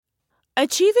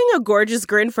Achieving a gorgeous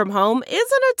grin from home isn't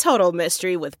a total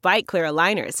mystery with Byte Clear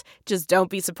aligners. Just don't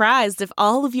be surprised if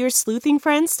all of your sleuthing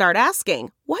friends start asking,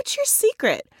 "What's your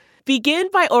secret?" Begin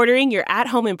by ordering your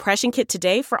at-home impression kit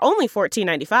today for only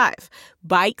 $14.95.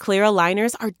 Byte Clear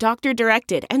aligners are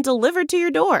doctor-directed and delivered to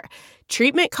your door.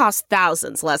 Treatment costs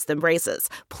thousands less than braces.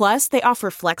 Plus, they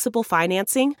offer flexible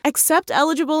financing, accept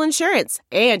eligible insurance,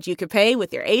 and you can pay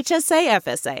with your HSA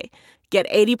FSA. Get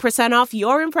 80% off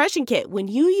your impression kit when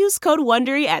you use code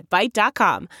WONDERY at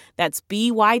Byte.com. That's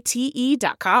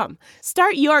BYTE.com.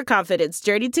 Start your confidence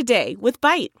journey today with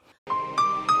Byte.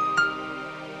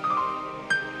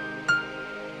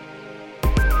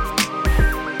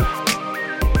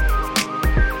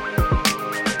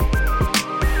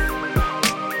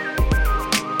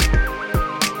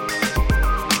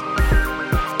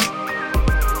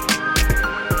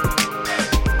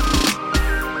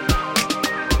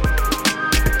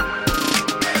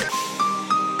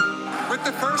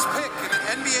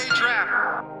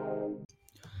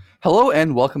 Hello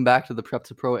and welcome back to the Prep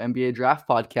to Pro NBA Draft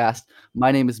Podcast.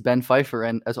 My name is Ben Pfeiffer,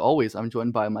 and as always, I'm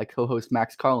joined by my co-host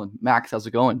Max Carlin. Max, how's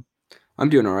it going? I'm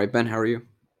doing all right, Ben. How are you?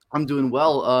 I'm doing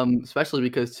well, especially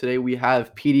because today we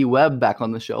have PD Webb back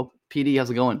on the show. PD, how's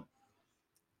it going?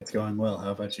 It's going well. How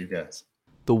about you guys?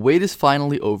 The wait is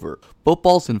finally over.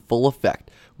 Football's in full effect.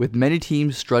 With many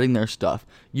teams strutting their stuff,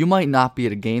 you might not be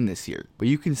at a game this year, but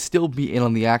you can still be in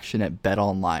on the action at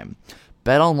BetOnline.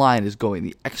 BetOnline is going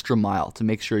the extra mile to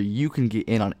make sure you can get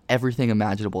in on everything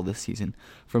imaginable this season.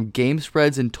 From game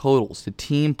spreads and totals to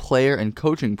team, player, and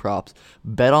coaching props,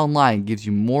 BetOnline gives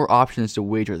you more options to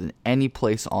wager than any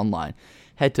place online.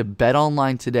 Head to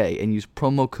BetOnline today and use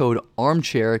promo code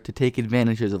ARMCHAIR to take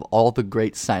advantages of all the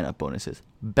great sign-up bonuses.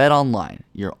 BetOnline,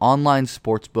 your online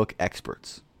sportsbook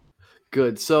experts.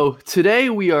 Good. So today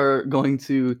we are going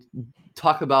to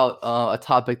talk about a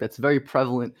topic that's very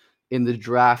prevalent in the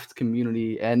draft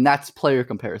community, and that's player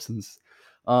comparisons.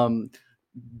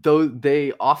 Though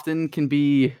they often can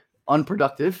be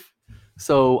unproductive,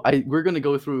 so we're going to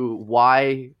go through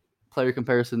why player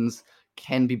comparisons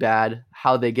can be bad,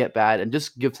 how they get bad, and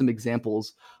just give some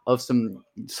examples of some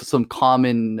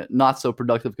common, not so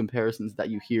productive comparisons that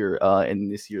you hear in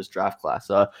this year's draft class.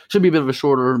 Should be a bit of a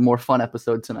shorter, more fun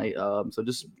episode tonight. So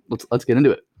just let's get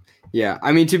into it. Yeah,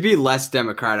 I mean, to be less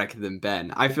democratic than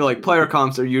Ben, I feel like player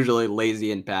comps are usually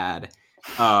lazy and bad.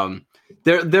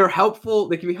 They're helpful.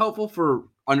 They can be helpful for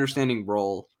understanding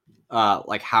role,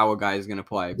 like how a guy is going to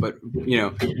play. But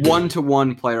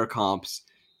one-to-one player comps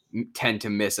tend to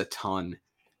miss a ton,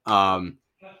 and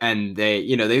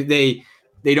they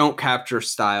don't capture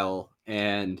style,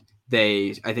 and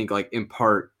they, I think, like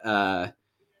impart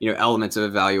elements of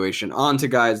evaluation onto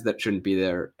guys that shouldn't be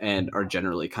there and are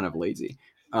generally kind of lazy.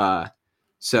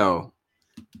 So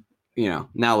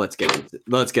now let's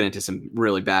get into some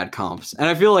really bad comps. And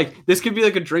I feel like this could be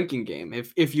like a drinking game.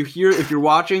 If you're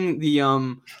watching the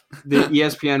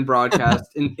ESPN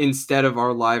broadcast instead of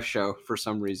our live show for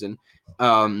some reason.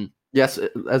 Yes,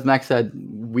 as Max said,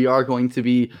 we are going to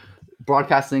be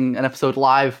broadcasting an episode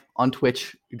live on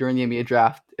Twitch during the NBA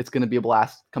draft. It's going to be a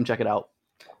blast. Come check it out.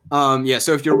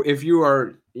 So if you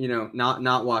are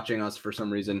not watching us for some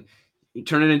reason, you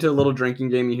turn it into a little drinking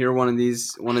game. You hear one of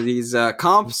these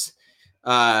comps,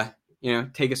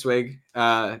 take a swig.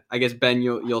 I guess Ben,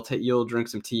 you'll drink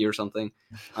some tea or something.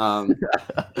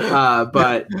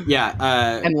 But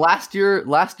yeah. And last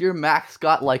year Max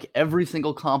got like every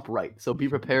single comp right, so be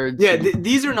prepared. Yeah,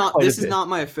 these are not. This is not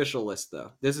my official list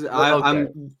though. This is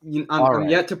I'm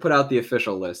yet to put out the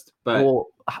official list, but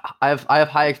I have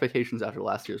high expectations after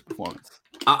last year's performance.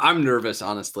 I'm nervous,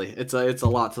 honestly. It's a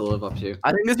lot to live up to.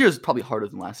 I think this year is probably harder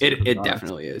than last year. It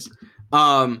definitely is.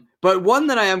 But one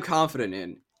that I am confident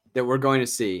in that we're going to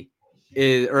see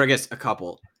is, or I guess a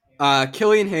couple,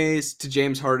 Killian Hayes to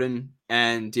James Harden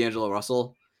and D'Angelo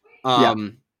Russell.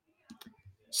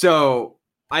 So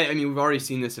I mean, we've already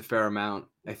seen this a fair amount,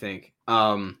 I think.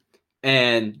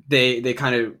 And they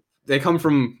come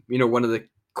from one of the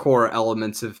core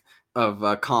elements of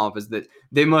comp is that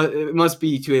it must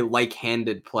be to a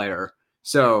like-handed player.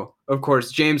 So of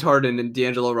course James Harden and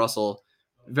D'Angelo Russell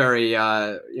very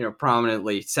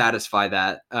prominently satisfy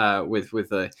that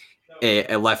with a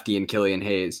lefty in Killian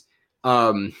Hayes.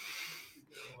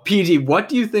 PD, what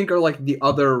do you think are like the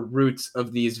other roots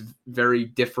of these very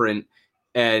different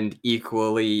and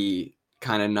equally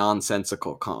kind of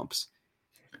nonsensical comps?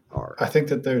 I think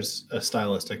that there's a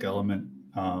stylistic element.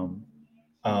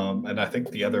 And I think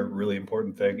the other really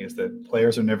important thing is that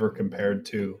players are never compared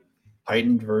to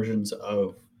heightened versions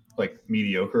of like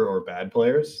mediocre or bad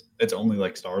players. It's only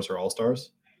like stars or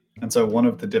all-stars. And so one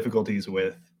of the difficulties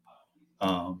with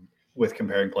with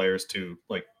comparing players to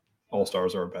like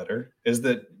all-stars or better is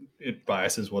that it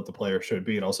biases what the player should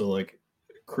be. It also like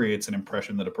creates an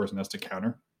impression that a person has to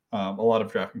counter. A lot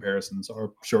of draft comparisons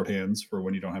are shorthands for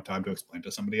when you don't have time to explain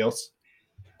to somebody else.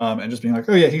 And just being like,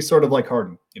 oh yeah, he's sort of like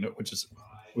Harden,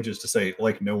 which is to say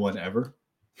like no one ever.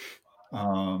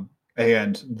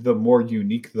 And the more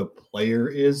unique the player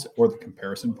is or the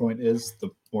comparison point is, the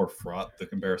more fraught the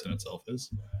comparison itself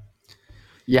is.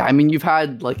 Yeah, I mean, you've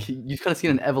kind of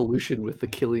seen an evolution with the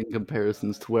Killian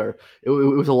comparisons to where it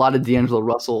was a lot of D'Angelo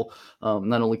Russell,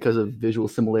 not only because of visual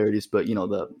similarities, but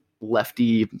the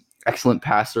lefty, excellent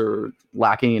passer,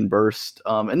 lacking in burst,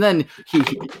 and then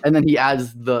he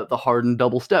adds the Harden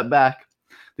double step back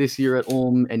this year at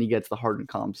Ulm, and he gets the Harden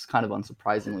comps kind of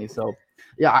unsurprisingly. So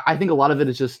yeah, I think a lot of it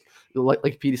is just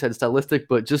like PD said, stylistic,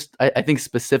 but just I think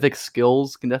specific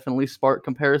skills can definitely spark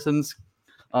comparisons.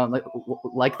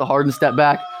 Like the Harden step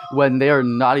back when they are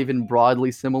not even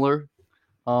broadly similar.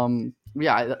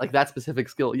 Yeah, like that specific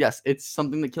skill. Yes, it's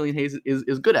something that Killian Hayes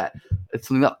is good at. It's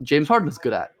something that James Harden is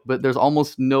good at, but there's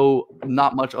almost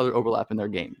not much other overlap in their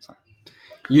games.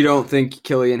 You don't think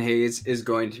Killian Hayes is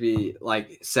going to be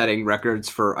like setting records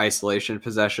for isolation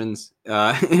possessions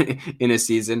in a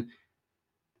season?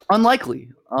 Unlikely.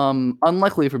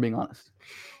 Unlikely if we're being honest.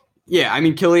 Yeah, I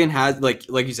mean, Killian has like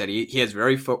you said, he has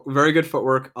very good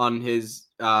footwork on his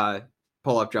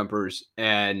pull-up jumpers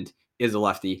and is a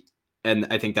lefty, and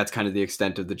I think that's kind of the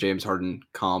extent of the James Harden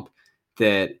comp.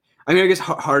 That I mean, I guess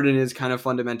Harden is kind of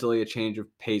fundamentally a change of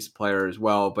pace player as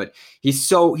well, but he's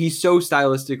so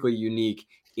stylistically unique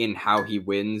in how he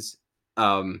wins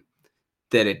that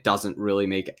it doesn't really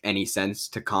make any sense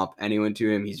to comp anyone to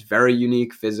him. He's very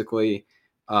unique physically.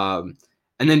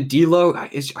 And then D'Lo,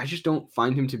 I just don't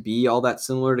find him to be all that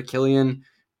similar to Killian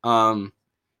on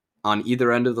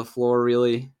either end of the floor,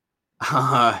 really.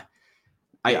 I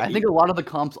think a lot of the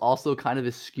comps also kind of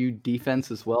is skewed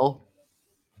defense as well,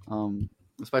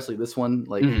 especially this one.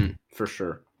 Like for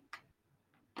sure.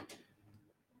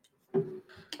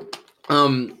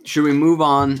 Should we move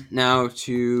on now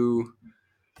to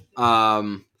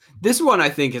this one? I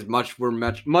think is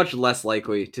much less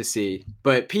likely to see,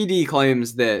 but PD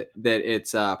claims that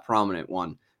it's a prominent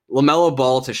one. LaMelo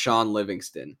Ball to Sean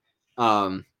Livingston,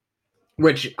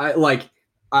 which I like.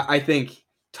 I think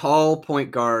tall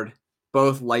point guard,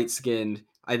 both light skinned.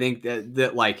 I think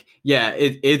that like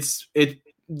it's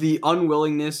the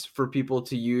unwillingness for people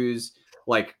to use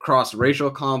like cross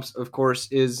racial comps, of course,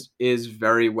 is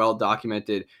very well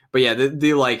documented. But yeah,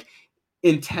 the like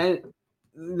intent,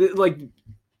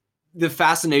 the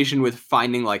fascination with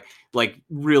finding like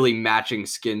really matching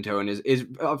skin tone is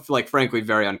like frankly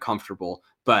very uncomfortable,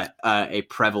 but a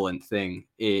prevalent thing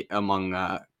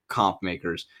among comp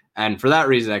makers. And for that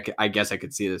reason, I guess I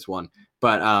could see this one.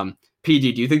 But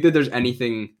PD, do you think that there's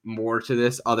anything more to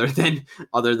this other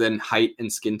than height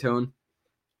and skin tone?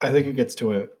 I think it gets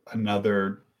to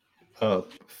another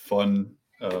fun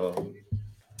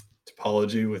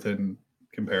topology within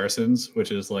comparisons,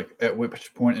 which is like at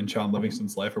which point in Sean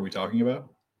Livingston's life are we talking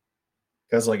about?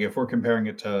 Because like if we're comparing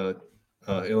it to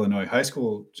Illinois high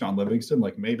school Sean Livingston,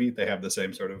 like maybe they have the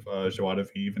same sort of joie de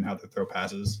vivre and how they throw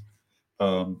passes.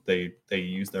 They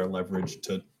use their leverage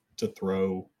to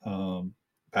throw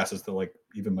passes that like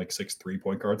even like 6'3"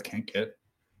 point guards can't get.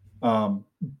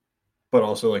 But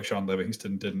also like Sean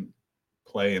Livingston didn't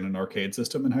play in an arcade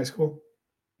system in high school.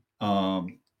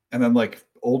 And then like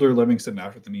older Livingston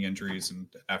after the knee injuries and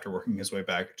after working his way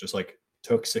back, just like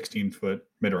took 16-foot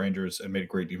mid-rangers and made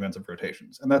great defensive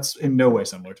rotations. And that's in no way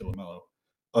similar to LaMelo,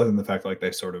 other than the fact that like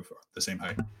they sort of are the same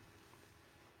height.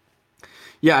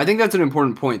 Yeah, I think that's an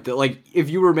important point that like if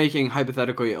you were making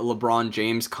hypothetically a LeBron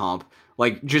James comp,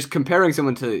 like just comparing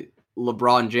someone to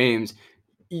LeBron James,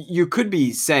 you could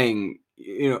be saying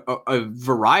a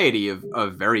variety of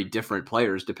very different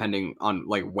players depending on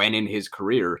like when in his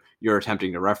career you're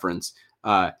attempting to reference.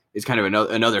 Is kind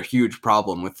of another huge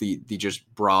problem with the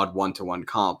just broad one-to-one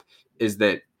comp is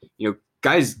that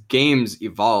guys' games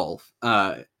evolve,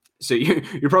 so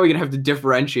you're probably gonna have to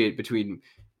differentiate between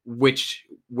which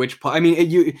I mean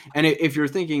if you're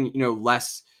thinking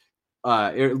less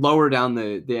lower down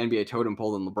the NBA totem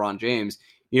pole than LeBron James,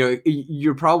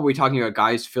 you're probably talking about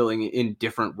guys filling in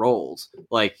different roles.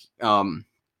 Like,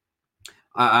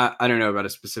 I don't know about a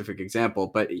specific example,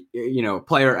 but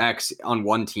player X on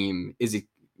one team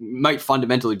might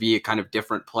fundamentally be a kind of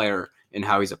different player in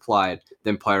how he's applied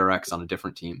than player X on a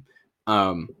different team.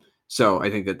 So I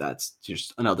think that's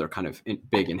just another kind of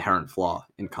big inherent flaw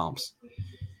in comps.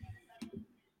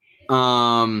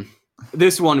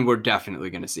 This one we're definitely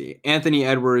going to see. Anthony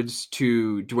Edwards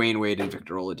to Dwayne Wade and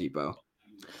Victor Oladipo.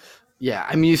 Yeah,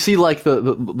 I mean, you see like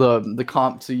the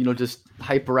comp to just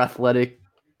hyper athletic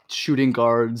shooting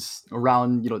guards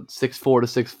around 6'4"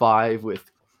 to 6'5"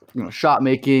 with shot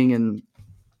making and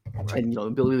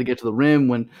ability to get to the rim.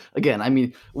 When again, I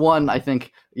mean, one, I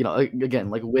think again,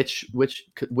 like which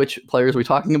players are we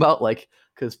talking about? Like,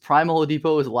 because Prime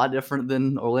Oladipo is a lot different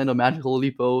than Orlando Magic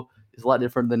Oladipo, is a lot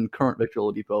different than current Victor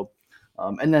Oladipo,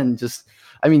 and then just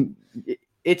I mean,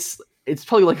 it's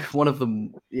probably like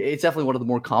it's definitely one of the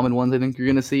more common ones I think you're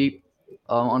gonna see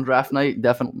on draft night.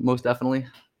 Most definitely.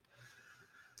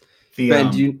 Ben,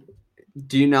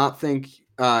 do you not think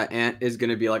Ant is going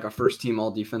to be like a first team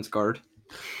all defense guard?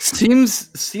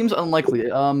 Seems unlikely.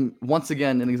 Once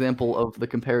again, an example of the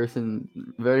comparison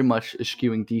very much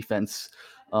eschewing defense,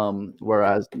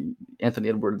 whereas Anthony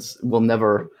Edwards will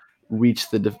never reach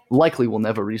likely will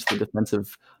never reach the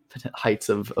defensive heights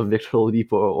of Victor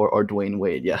Oladipo or Dwayne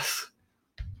Wade. Yes.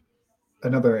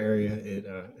 Another area it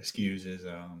eschews is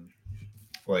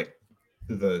like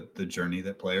the journey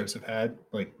that players have had.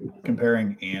 Like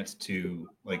comparing Ant to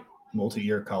like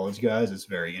multi-year college guys is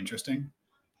very interesting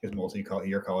because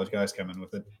multi-year college guys come in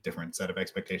with a different set of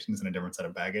expectations and a different set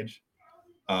of baggage.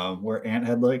 Where Ant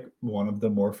had like one of the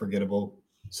more forgettable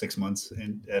 6 months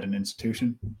at an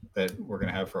institution that we're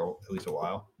going to have for at least a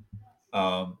while.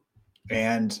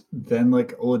 And then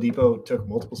like Oladipo took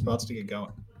multiple spots to get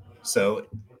going. So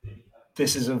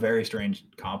this is a very strange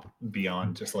comp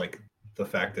beyond just like the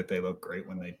fact that they look great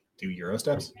when they do Euro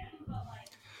steps.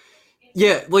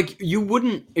 Yeah, like you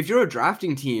wouldn't, if you're a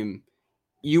drafting team,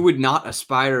 you would not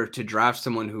aspire to draft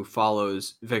someone who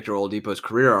follows Victor Oladipo's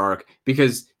career arc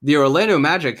because the Orlando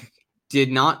Magic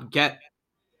did not get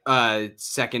a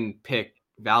second pick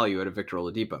value out of Victor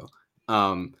Oladipo.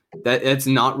 That's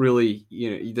not really,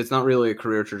 that's not really a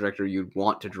career trajectory you'd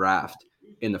want to draft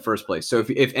in the first place. So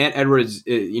if Ant Edwards,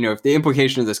 if the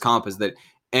implication of this comp is that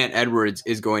Ant Edwards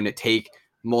is going to take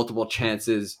multiple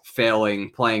chances,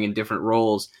 failing, playing in different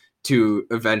roles to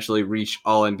eventually reach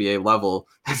all NBA level,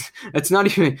 that's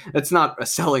not a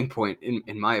selling point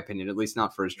in my opinion, at least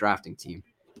not for his drafting team.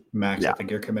 Max, yeah. I think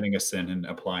you're committing a sin in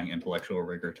applying intellectual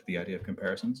rigor to the idea of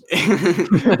comparisons.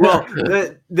 Well,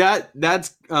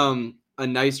 that's a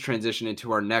nice transition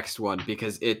into our next one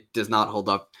because it does not hold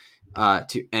up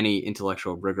to any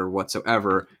intellectual rigor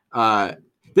whatsoever.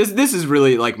 This is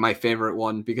really like my favorite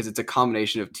one because it's a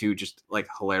combination of two just like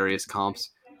hilarious comps.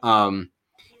 I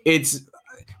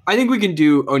think we can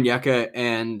do Onyeka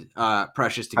and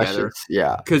Precious together.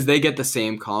 Yeah, because they get the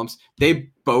same comps. They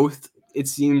both, it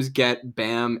seems, get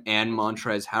Bam and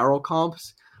Montrezl Harrell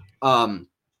comps.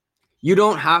 You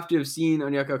don't have to have seen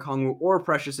Onyeka Okongwu or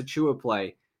Precious Achiuwa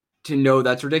play to know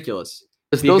that's ridiculous.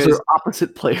 Because those are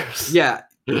opposite players. Yeah,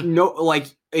 no, like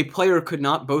a player could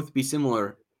not both be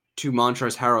similar to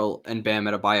Montrezl Harrell and Bam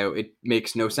Adebayo. It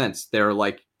makes no sense. They're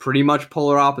like pretty much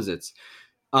polar opposites.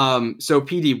 So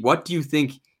PD, what do you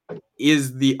think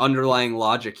is the underlying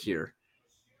logic here?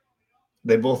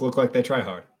 They both look like they try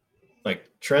hard. Like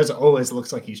Trez always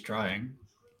looks like he's trying.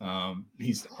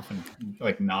 He's often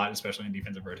like not, especially in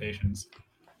defensive rotations.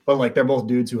 But like they're both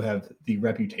dudes who have the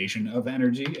reputation of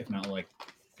energy, if not like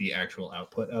the actual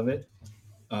output of it.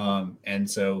 And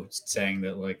so saying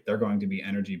that like they're going to be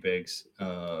energy bigs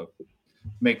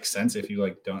makes sense if you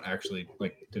like don't actually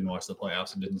like didn't watch the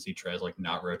playoffs and didn't see Trez like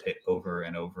not rotate over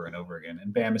and over and over again.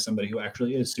 And Bam is somebody who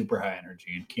actually is super high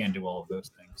energy and can do all of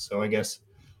those things. So I guess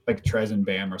like Trez and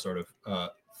Bam are sort of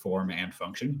form and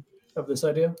function of this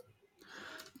idea.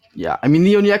 Yeah, I mean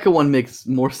the Onyeka one makes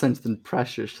more sense than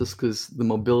Precious just because the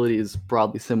mobility is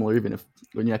broadly similar, even if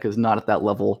Onyeka is not at that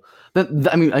level. Then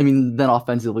then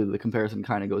offensively the comparison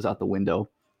kind of goes out the window.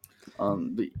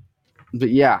 But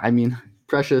yeah, I mean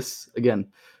Precious again,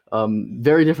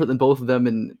 very different than both of them,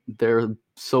 and they're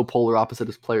so polar opposite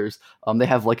as players. They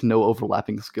have like no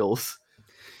overlapping skills.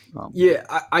 Yeah,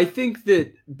 I think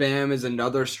that Bam is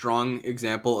another strong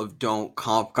example of don't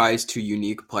comp guys to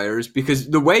unique players because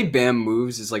the way Bam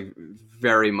moves is like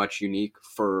very much unique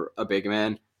for a big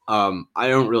man. I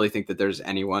don't really think that there's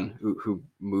anyone who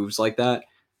moves like that.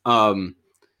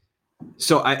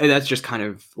 So that's just kind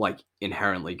of like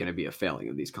inherently going to be a failing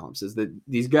of these comps is that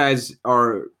these guys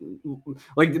are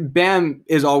like Bam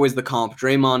is always the comp.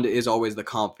 Draymond is always the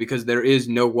comp because there is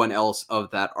no one else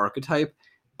of that archetype.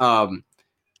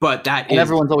 But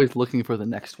everyone's always looking for the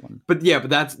next one. But yeah,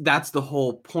 but that's the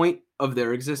whole point of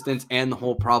their existence and the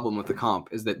whole problem with the comp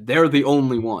is that they're the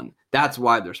only one. That's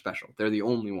why they're special. They're the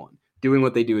only one. Doing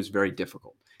what they do is very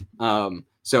difficult.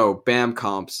 So Bam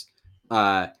comps,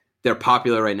 they're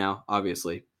popular right now,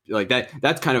 obviously. Like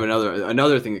that's kind of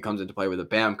another thing that comes into play with a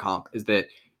Bam comp is that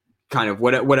kind of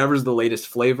whatever's the latest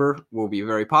flavor will be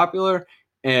very popular.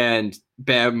 and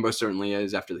Bam most certainly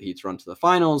is after the Heat's run to the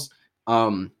finals.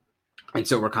 And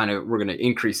so we're going to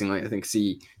increasingly, I think,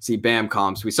 see Bam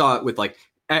comps. We saw it with like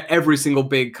every single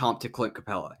big comp to Clint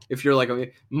Capella. If you're like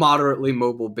a moderately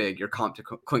mobile big, you're comp to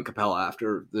Clint Capella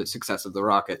after the success of the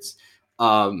Rockets.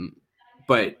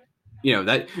 But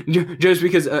that just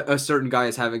because a certain guy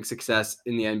is having success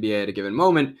in the NBA at a given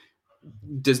moment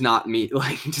does not mean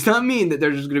that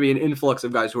there's just going to be an influx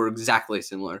of guys who are exactly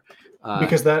similar.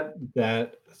 Because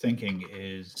that thinking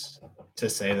is to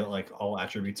say that like all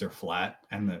attributes are flat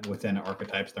and that within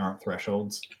archetypes there aren't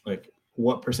thresholds. Like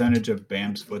what percentage of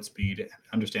Bam's foot speed and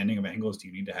understanding of angles do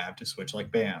you need to have to switch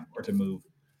like Bam or to move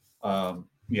on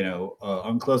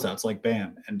closeouts like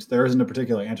Bam? And there isn't a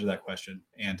particular answer to that question.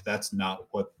 And that's not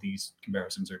what these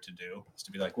comparisons are to do. It's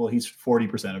to be like, well, he's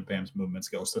 40% of Bam's movement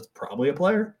skills. So that's probably a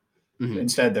player. Mm-hmm.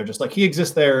 Instead, they're just like, he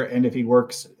exists there. And if he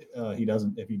works, he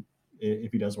doesn't.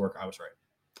 If he does work, I was right.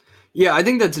 Yeah, I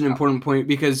think that's an important point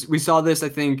because we saw this, I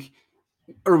think,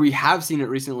 or we have seen it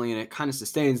recently, and it kind of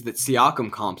sustains that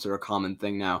Siakam comps are a common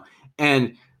thing now.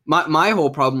 And my whole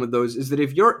problem with those is that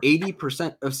if you're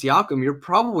 80% of Siakam, you're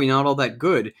probably not all that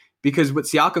good because what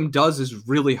Siakam does is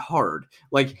really hard.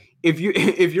 Like if you're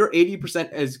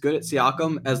 80% as good at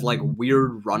Siakam as like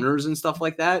weird runners and stuff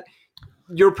like that,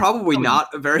 you're probably not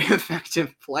a very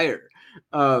effective player.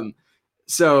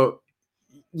 So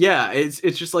yeah, it's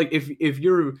just like if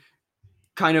you're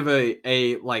kind of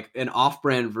a like an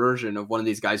off-brand version of one of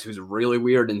these guys who's really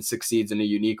weird and succeeds in a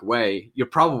unique way, you're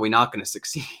probably not going to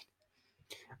succeed.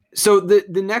 So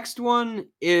the next one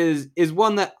is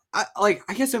one that I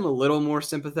guess I'm a little more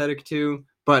sympathetic to,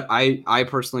 but I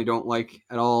personally don't like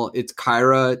at all. It's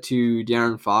Kyra to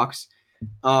De'Aaron Fox.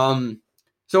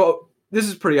 So this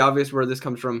is pretty obvious where this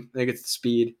comes from. I think it's the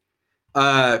speed.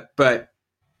 But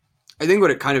I think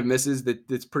what it kind of misses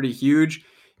that's pretty huge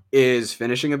is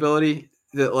finishing ability.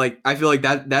 That like I feel like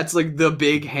that's like the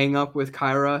big hang up with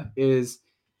Kyra is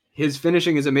his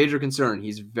finishing is a major concern.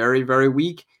 He's very, very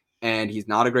weak and he's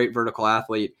not a great vertical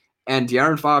athlete. And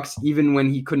De'Aaron Fox, even when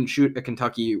he couldn't shoot at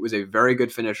Kentucky, was a very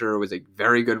good finisher, was a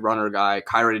very good runner guy.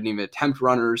 Kyra didn't even attempt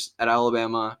runners at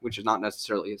Alabama, which is not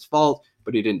necessarily his fault,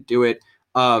 but he didn't do it.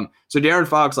 So De'Aaron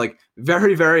Fox, like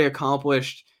very, very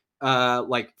accomplished,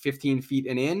 like 15 feet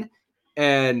and in.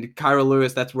 And Kyra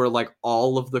Lewis, that's where like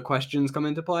all of the questions come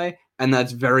into play. And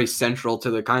that's very central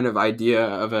to the kind of idea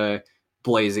of a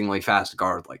blazingly fast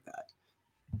guard like that.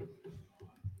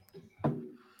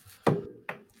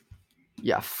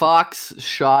 Yeah, Fox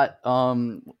shot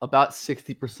about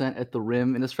 60% at the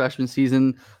rim in his freshman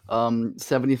season,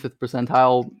 75th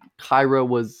percentile. Kyra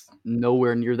was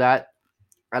nowhere near that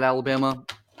at Alabama.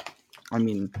 I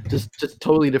mean, just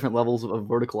totally different levels of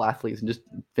vertical athletes and just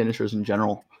finishers in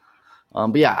general.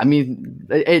 But yeah, I mean,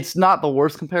 it's not the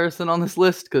worst comparison on this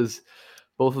list because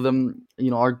both of them,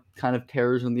 are kind of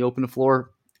terrors in the open floor.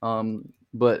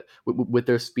 But with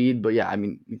their speed. But yeah, I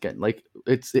mean, again, like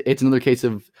it's another case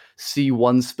of see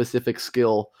one specific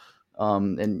skill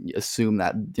and assume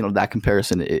that, that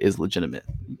comparison is legitimate.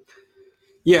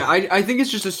 Yeah, I think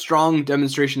it's just a strong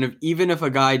demonstration of even if a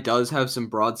guy does have some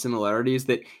broad similarities,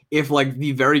 that if like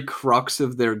the very crux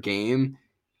of their game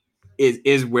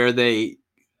is where they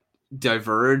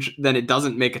diverge, then it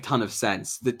doesn't make a ton of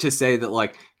sense to say that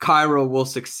like Kyra will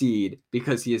succeed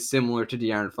because he is similar to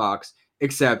De'Aaron Fox,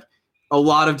 except a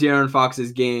lot of De'Aaron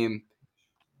Fox's game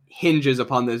hinges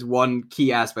upon this one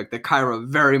key aspect that Kyra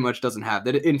very much doesn't have.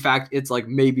 That in fact, it's like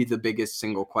maybe the biggest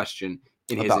single question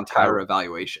in his entire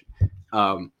evaluation.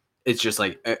 It's just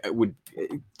like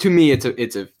to me,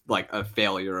 it's a like a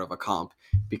failure of a comp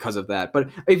because of that. But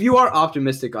if you are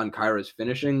optimistic on Kyra's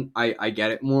finishing, I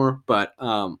get it more. But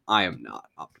I am not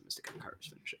optimistic on Kyra's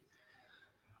finishing.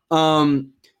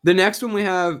 The next one we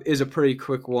have is a pretty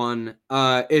quick one.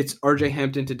 It's RJ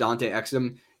Hampton to Dante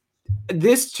Exum.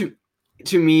 This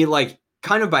to me, like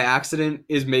kind of by accident,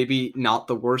 is maybe not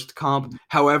the worst comp.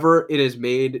 However, it is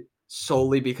made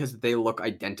solely because they look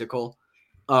identical.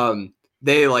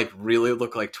 They like really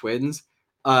look like twins.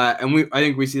 And I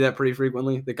think we see that pretty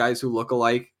frequently. The guys who look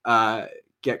alike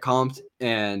get comped,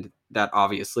 and that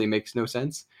obviously makes no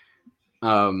sense.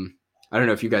 I don't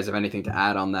know if you guys have anything to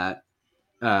add on that.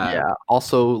 Yeah.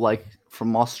 Also, like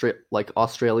from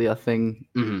Australia thing,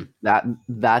 mm-hmm.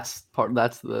 that's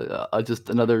the just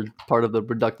another part of the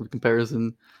reductive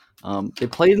comparison. They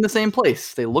played in the same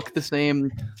place. They look the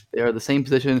same. They are the same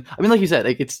position. I mean, like you said,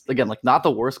 like it's again like not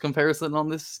the worst comparison on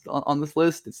this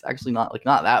list. It's actually not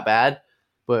that bad,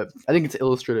 but I think it's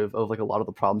illustrative of like a lot of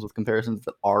the problems with comparisons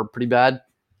that are pretty bad.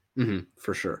 Mm-hmm,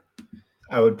 for sure.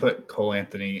 I would put Cole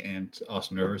Anthony and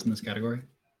Austin Rivers in this category.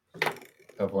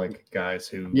 of like guys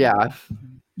who Yeah.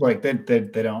 like they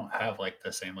don't have like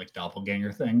the same like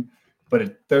doppelganger thing,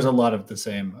 but there's a lot of the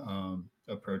same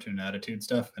approach and attitude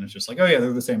stuff, and it's just like, oh yeah,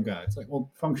 they're the same guy. It's like,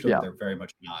 well, functionally they're very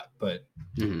much not, but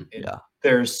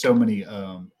there's so many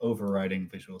overriding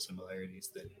visual similarities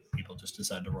that people just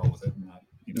decide to roll with it and not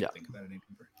think about it any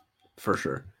deeper. For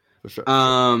sure.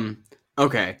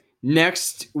 Okay.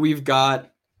 Next, we've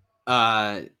got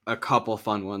a couple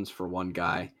fun ones for one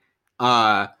guy.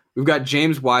 We've got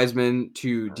James Wiseman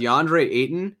to DeAndre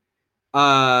Ayton,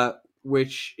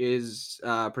 which is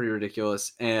pretty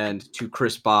ridiculous, and to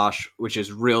Chris Bosh, which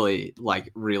is really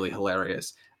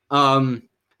hilarious.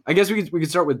 I guess we could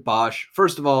start with Bosh.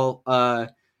 First of all,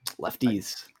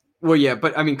 lefties. Well, yeah,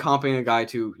 but I mean, comping a guy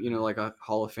to like a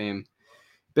Hall of Fame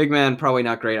big man, probably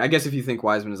not great. I guess if you think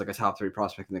Wiseman is like a top 3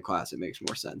 prospect in the class, it makes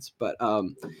more sense. But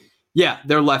yeah,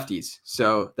 they're lefties,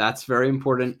 so that's very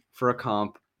important for a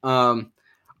comp.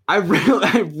 I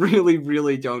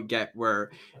really don't get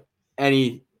where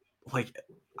any like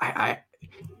I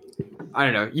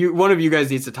don't know. One of you guys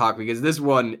needs to talk, because this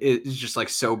one is just like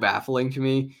so baffling to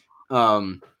me.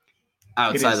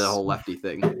 Outside of the whole lefty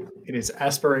thing, it is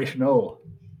aspirational.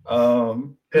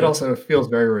 It also feels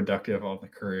very reductive on the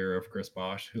career of Chris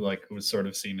Bosh, who like was sort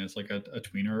of seen as like a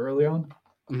tweener early on,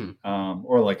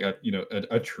 or like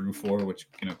a true 4, which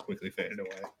quickly faded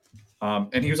away.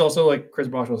 And he was also like, Chris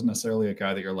Bosh wasn't necessarily a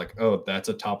guy that you're like, oh, that's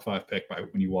a top 5 pick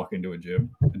when you walk into a gym.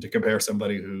 And to compare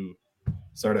somebody who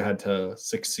sort of had to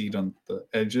succeed on the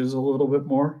edges a little bit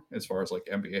more as far as like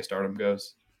NBA stardom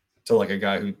goes, to like a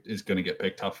guy who is going to get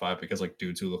picked top 5 because like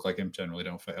dudes who look like him generally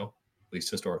don't fail, at least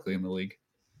historically in the league.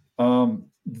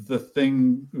 The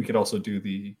thing we could also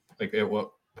do at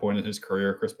what point in his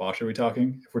career Chris Bosh are we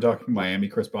talking? If we're talking Miami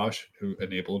Chris Bosh, who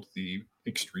enabled the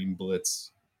extreme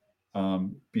blitz,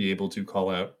 be able to call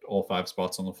out all 5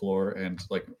 spots on the floor and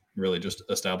like really just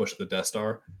establish the Death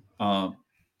Star. I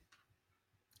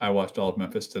watched all of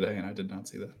Memphis today and I did not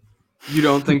see that. You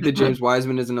don't think that James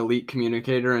Wiseman is an elite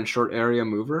communicator and short area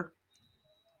mover?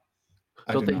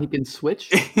 I don't think he can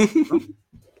switch.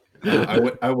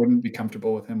 I wouldn't be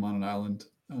comfortable with him on an island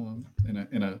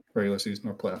in a regular season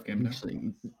or playoff game.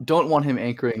 Actually, don't want him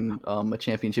anchoring a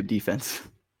championship defense.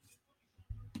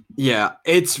 Yeah,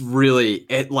 it's really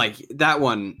that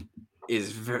one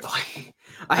is very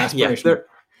aspirational.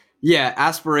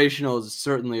 Aspirational is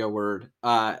certainly a word.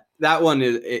 That one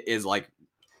is like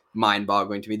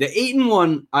mind-boggling to me. The Ayton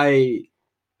one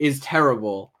is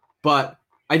terrible, but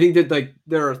I think that like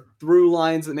there are through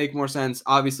lines that make more sense.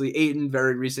 Obviously, Ayton,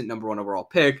 very recent number 1 overall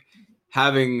pick,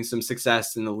 having some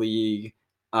success in the league.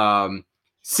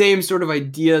 Same sort of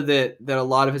idea that a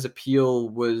lot of his appeal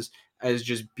was as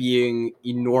just being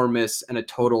enormous and a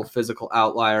total physical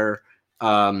outlier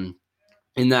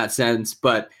in that sense.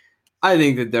 But I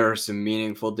think that there are some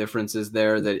meaningful differences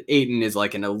there, that Ayton is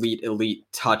like an elite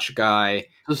touch guy.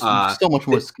 Just so much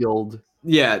more skilled.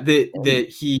 Yeah, that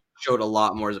he showed a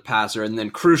lot more as a passer. And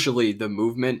then crucially, the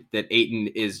movement, that Ayton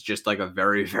is just like a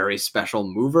very, very special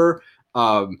mover.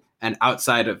 And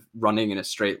outside of running in a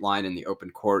straight line in the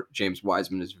open court, James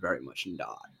Wiseman is very much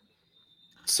not.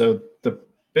 So the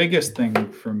biggest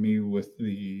thing for me with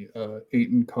the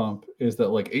Ayton comp is that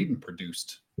like Ayton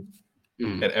produced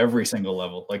at every single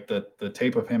level. Like the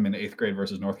tape of him in 8th grade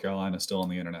versus North Carolina is still on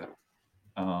the internet.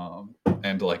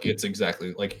 And like it's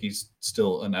exactly like he's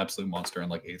still an absolute monster in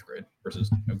like 8th grade versus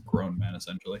a grown man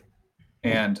essentially.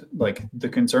 And like the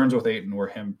concerns with Ayton were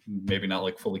him maybe not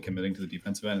like fully committing to the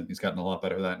defensive end, and he's gotten a lot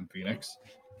better at that in Phoenix.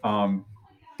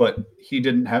 But he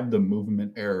didn't have the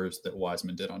movement errors that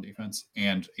Wiseman did on defense,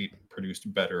 and Ayton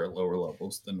produced better at lower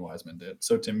levels than Wiseman did.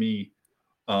 So to me,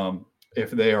 if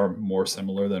they are more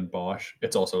similar than Bosh,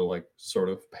 it's also like sort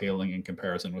of paling in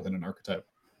comparison within an archetype.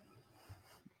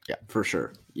 Yeah, for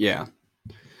sure. Yeah.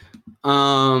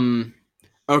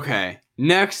 Okay.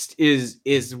 Next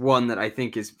is one that I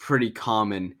think is pretty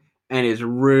common and is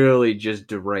really just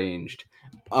deranged.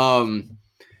 So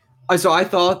I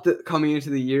thought that coming into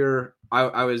the year,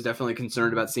 I was definitely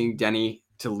concerned about seeing Denny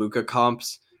to Luka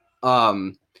comps.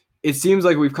 It seems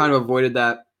like we've kind of avoided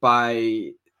that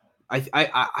by,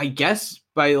 I guess,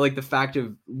 by like the fact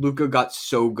of Luka got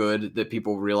so good that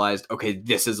people realized, okay,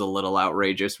 this is a little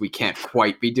outrageous. We can't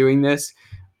quite be doing this.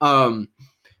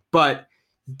 But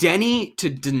Denny to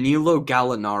Danilo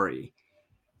Gallinari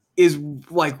is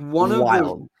like one of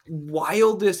the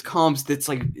wildest comps that's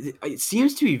like, it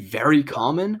seems to be very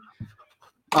common.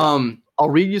 I'll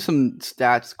read you some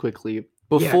stats quickly.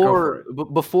 Before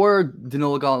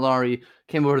Danilo Gallinari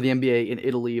came over to the NBA in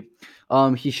Italy,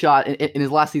 he shot in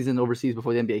his last season overseas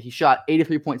before the NBA. He shot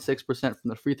 83.6% from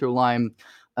the free throw line,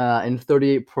 and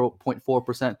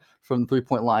 38.4% from the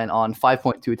three-point line on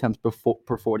 5.2 attempts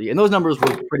per 40. And those numbers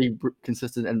were pretty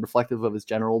consistent and reflective of his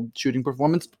general shooting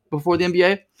performance before the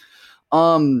NBA.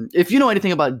 If you know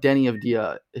anything about Deni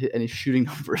Avdija and his shooting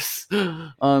numbers,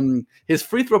 his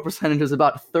free throw percentage is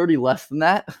about 30 less than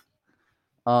that.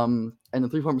 And the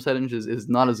three-point percentage is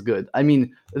not as good. I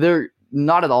mean, they're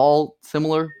not at all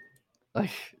similar.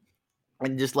 Like,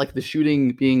 and just like the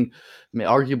shooting being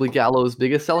arguably Gallo's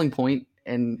biggest selling point,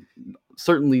 and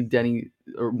certainly Deni,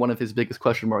 or one of his biggest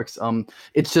question marks.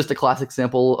 It's just a classic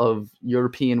example of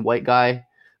European white guy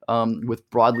with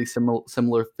broadly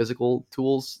similar physical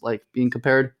tools like being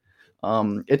compared.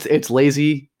 It's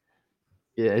lazy.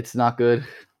 Yeah, it's not good.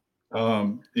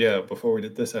 Before we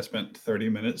did this, I spent 30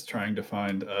 minutes trying to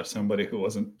find somebody who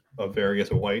wasn't a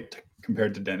various white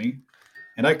compared to Deni,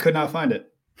 and I could not find it.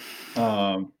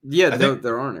 I think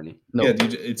there aren't any. Nope. Yeah,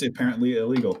 it's apparently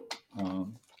illegal.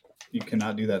 You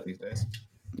cannot do that these days.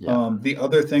 Yeah. The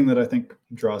other thing that I think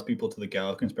draws people to the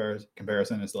Gallo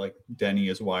comparison is like Deni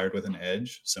is wired with an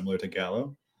edge similar to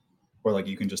Gallo, where like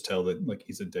you can just tell that like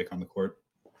he's a dick on the court,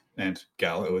 and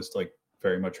Gallo is like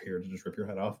very much here to just rip your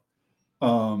head off.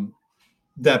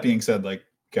 That being said, like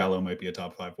Gallo might be a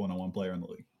top 5 1-on-1 player in the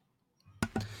league.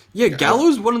 Yeah,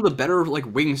 Gallo's one of the better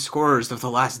like wing scorers of the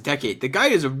last decade. The guy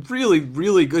is a really,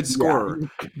 really good scorer.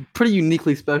 Yeah, pretty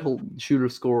uniquely special shooter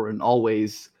scorer in all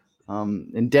ways.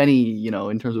 And Deni, you know,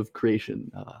 in terms of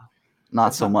creation,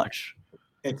 not so much.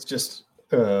 It's just,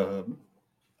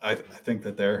 I think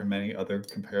that there are many other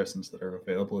comparisons that are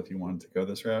available if you wanted to go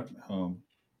this route.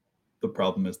 The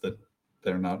problem is that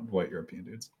they're not white European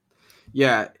dudes.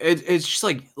 Yeah, it's just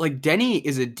like Deni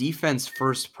is a defense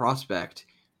first prospect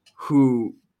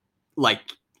who's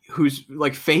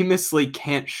famously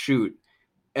can't shoot,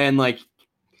 and like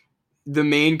the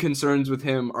main concerns with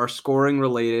him are scoring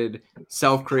related,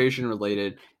 self-creation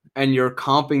related, and you're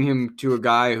comping him to a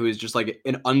guy who is just like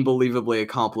an unbelievably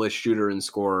accomplished shooter and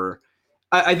scorer.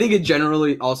 I think it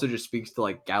generally also just speaks to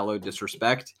like Gallo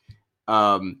disrespect.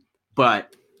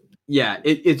 But yeah,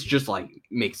 it's just like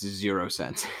makes zero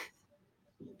sense.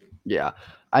 Yeah.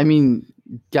 I mean,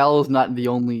 Gallo's not the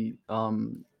only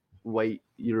white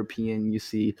European you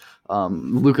see.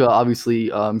 Luka, obviously,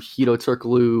 Hito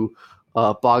Turkoglu,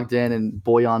 Bogdan and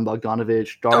Bojan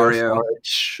Bogdanovic, Dario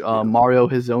Saric, Mario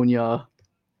Hezonja.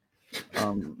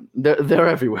 They're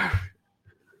everywhere.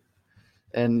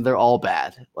 And they're all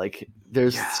bad. Like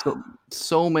there's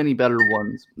so many better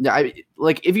ones. Yeah,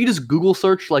 like if you just Google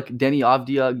search like Deni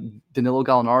Avdija, Danilo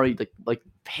Gallinari, like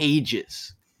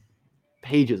pages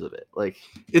of it. Like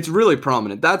it's really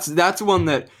prominent. That's one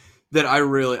that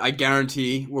I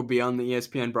guarantee will be on the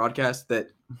ESPN broadcast, that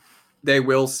they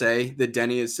will say that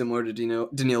Deni is similar to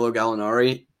Danilo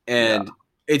Gallinari, and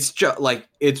it's just like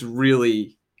it's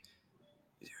really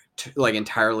like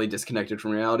entirely disconnected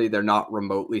from reality. They're not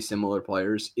remotely similar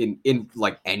players in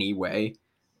like any way.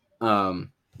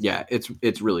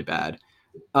 It's really bad.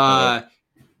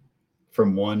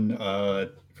 From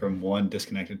one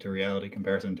disconnected to reality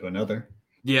comparison to another.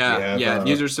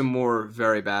 These are some more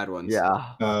very bad ones.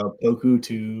 Yeah. Poku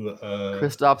to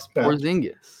Kristaps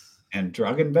Porzingis and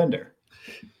Dragan Bender.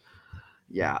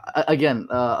 Yeah. Again,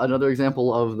 another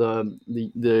example of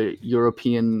the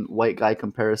European white guy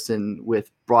comparison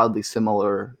with broadly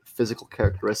similar physical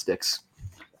characteristics.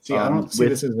 See, I don't see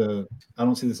this as a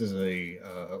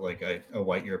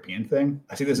white European thing.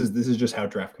 I see this is just how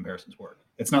draft comparisons work.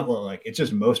 It's not like it's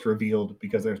just most revealed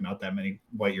because there's not that many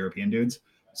white European dudes.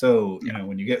 So, you know,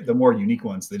 when you get the more unique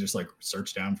ones, they just like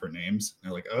search down for names.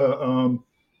 And they're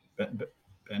like,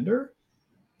 Bender?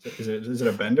 Is it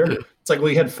a Bender? It's like, well,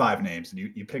 you had 5 names and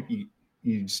you pick, you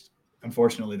just,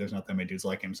 unfortunately, there's not that many dudes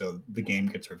like him. So the game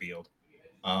gets revealed.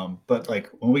 But like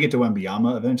when we get to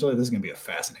Wembanyama, eventually this is going to be a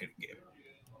fascinating game.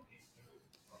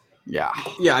 Yeah.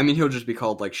 Yeah. I mean, he'll just be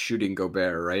called like Shooting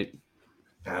Gobert, right?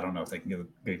 I don't know if they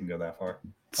can go that far.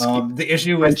 The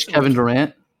issue is Kevin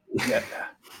Durant.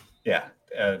 Yeah.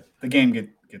 The game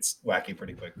gets wacky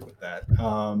pretty quick with that.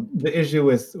 The issue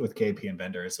with KP and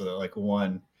Bender is so that like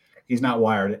one, he's not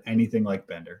wired anything like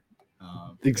Bender.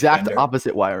 The exact Bender,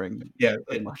 opposite wiring. Yeah,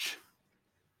 pretty much.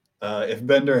 If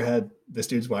Bender had this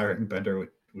dude's wiring, Bender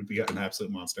would be an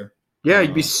absolute monster. Yeah,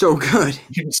 he'd be so good.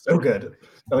 He'd be so good.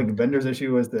 Like Bender's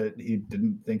issue was that he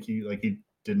didn't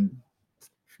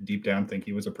deep down think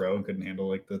he was a pro and couldn't handle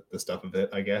like the stuff of it,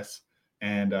 I guess.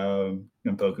 And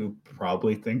Poku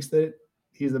probably thinks that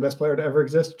he's the best player to ever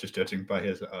exist, just judging by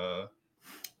his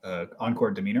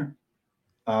on-court demeanor.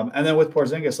 And then with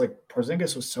Porzingis, like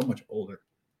Porzingis was so much older,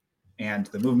 and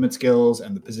the movement skills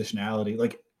and the positionality,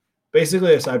 like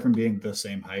basically aside from being the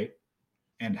same height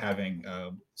and having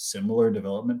similar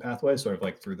development pathways, sort of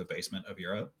like through the basement of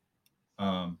Europe.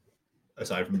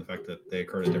 Aside from the fact that they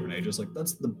occurred at different ages, like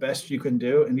that's the best you can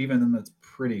do, and even then, that's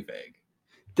pretty vague.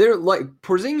 They're like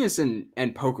Porzingis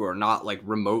and Poku are not like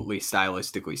remotely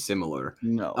stylistically similar.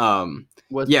 No.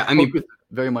 Yeah, I mean,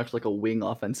 very much like a wing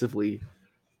offensively.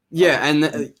 Yeah, and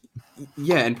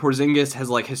Porzingis has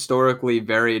like historically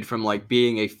varied from like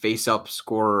being a face-up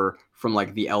scorer from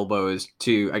like the elbows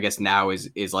to I guess now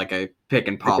is like a pick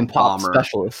and pop bomber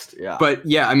specialist. Yeah. But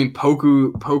yeah, I mean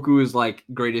Poku's like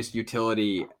greatest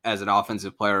utility as an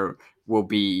offensive player will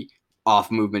be off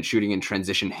movement shooting and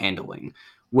transition handling,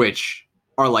 which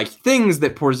are like things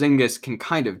that Porzingis can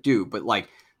kind of do, but like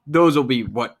those will be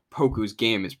what Poku's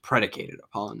game is predicated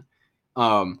upon.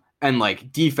 And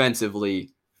like defensively,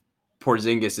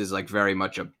 Porzingis is like very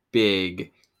much a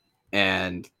big,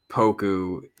 and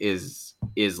Poku is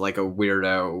like a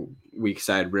weirdo weak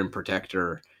side rim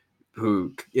protector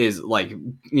who is like,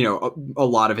 you know, a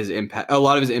lot of his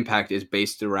impact is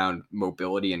based around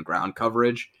mobility and ground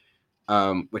coverage,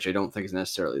 which I don't think is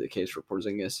necessarily the case for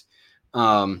Porzingis.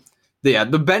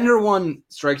 The Bender one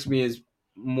strikes me as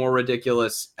more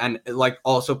ridiculous and like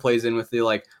also plays in with the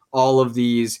like all of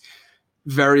these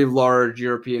very large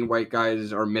European white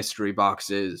guys are mystery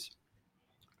boxes.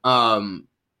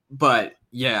 But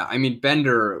yeah, I mean,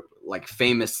 Bender, like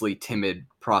famously timid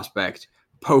prospect.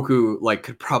 Poku, like,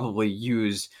 could probably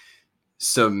use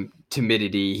some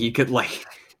timidity. He could like,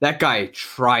 that guy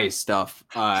tries stuff,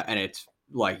 and it's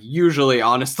like usually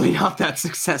honestly not that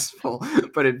successful,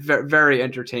 but it's very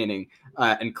entertaining.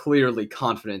 And clearly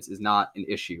confidence is not an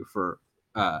issue for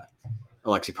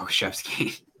Alexei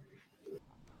Pokusevsky.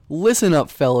 Listen up,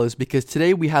 fellas, because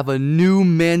today we have a new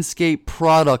Manscaped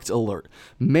product alert.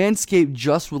 Manscaped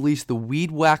just released the Weed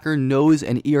Whacker nose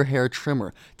and ear hair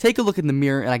trimmer. Take a look in the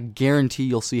mirror and I guarantee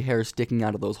you'll see hair sticking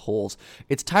out of those holes.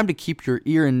 It's time to keep your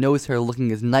ear and nose hair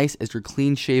looking as nice as your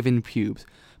clean-shaven pubes.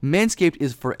 Manscaped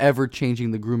is forever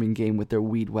changing the grooming game with their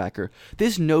Weed Whacker.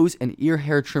 This nose and ear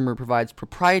hair trimmer provides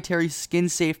proprietary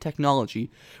skin-safe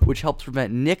technology, which helps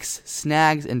prevent nicks,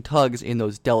 snags, and tugs in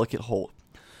those delicate holes.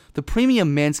 The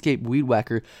premium Manscaped Weed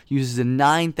Whacker uses a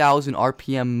 9,000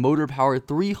 RPM motor-powered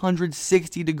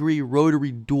 360-degree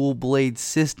rotary dual-blade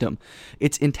system.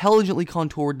 Its intelligently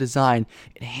contoured design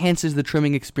enhances the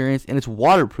trimming experience, and it's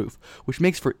waterproof, which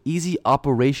makes for easy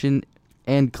operation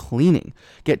and cleaning.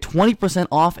 Get 20%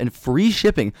 off and free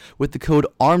shipping with the code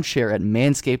ARMCHAIR at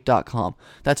manscaped.com.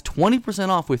 That's 20%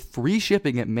 off with free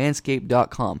shipping at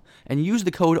manscaped.com. And use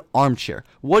the code ARMCHAIR.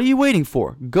 What are you waiting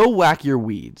for? Go whack your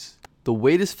weeds. The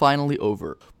wait is finally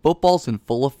over. Football's in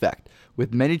full effect.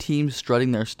 With many teams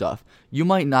strutting their stuff, you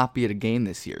might not be at a game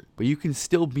this year, but you can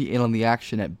still be in on the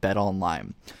action at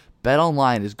BetOnline.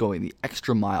 BetOnline is going the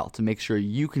extra mile to make sure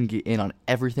you can get in on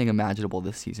everything imaginable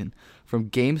this season. From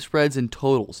game spreads and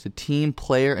totals to team,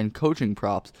 player, and coaching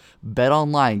props,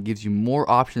 BetOnline gives you more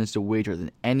options to wager than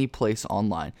any place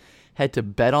online. Head to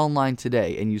BetOnline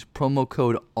today and use promo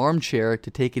code ARMCHAIR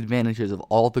to take advantages of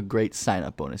all the great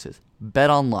sign-up bonuses.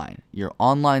 BetOnline, your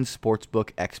online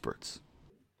sportsbook experts.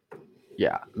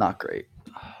 Yeah, not great.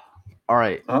 All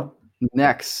right.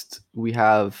 Next, we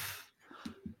have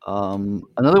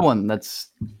another one that's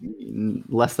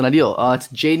less than ideal. It's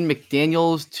Jaden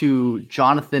McDaniels to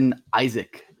Jonathan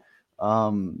Isaac.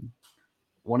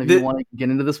 One of you want to get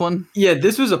into this one? Yeah,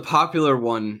 this was a popular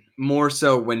one, more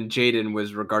so when Jaden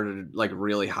was regarded like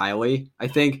really highly, I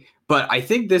think. But I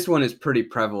think this one is pretty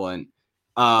prevalent.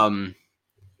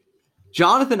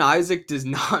 Jonathan Isaac does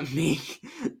not make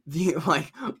the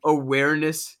like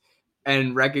awareness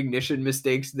and recognition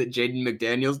mistakes that Jaden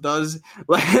McDaniels does.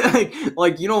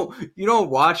 Like you don't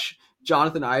watch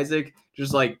Jonathan Isaac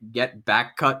just like get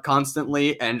back cut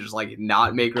constantly and just like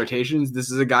not make rotations. This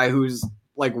is a guy who's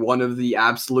like one of the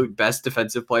absolute best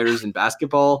defensive players in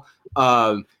basketball.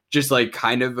 Just like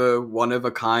kind of a one of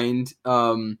a kind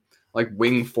like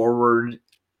wing forward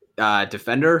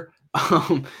defender.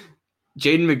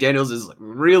 Jaden McDaniels is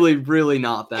really, really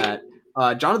not that.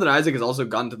 Jonathan Isaac has also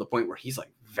gotten to the point where he's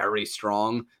like very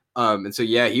strong. And so,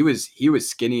 yeah, he was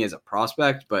skinny as a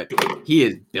prospect, but he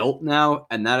is built now.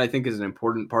 And that I think is an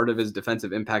important part of his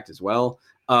defensive impact as well.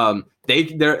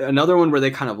 They're another one where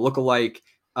they kind of look alike,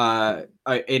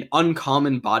 an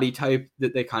uncommon body type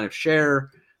that they kind of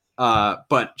share.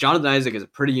 But Jonathan Isaac is a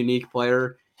pretty unique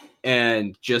player,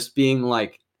 and just being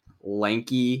like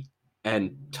lanky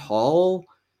and tall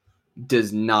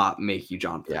does not make you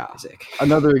Jonathan Isaac.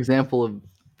 Another example of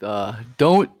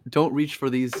don't reach for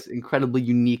these incredibly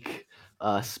unique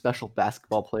special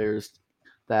basketball players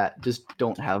that just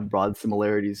don't have broad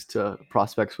similarities to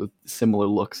prospects with similar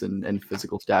looks and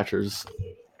physical statures.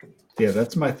 Yeah,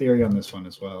 that's my theory on this one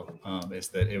as well. Is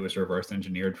that it was reverse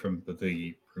engineered from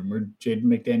the rumored Jaden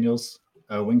McDaniels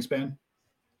wingspan,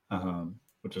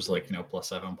 which was like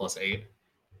 +7, +8,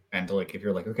 and like if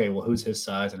you're like, okay, well, who's his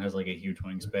size and has like a huge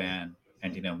wingspan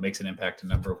and makes an impact a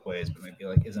number of ways, but maybe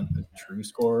like isn't a true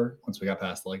scorer once we got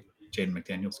past like Jaden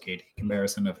McDaniels KD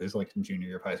comparison of his like junior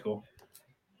year of high school.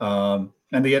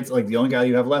 And the only guy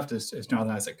you have left is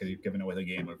Jonathan Isaac because you've given away the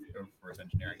game of reverse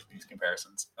engineering these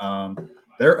comparisons.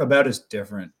 They're about as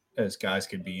different as guys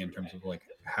could be in terms of like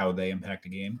how they impact a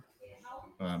game.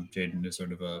 Jaden is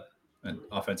sort of an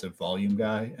offensive volume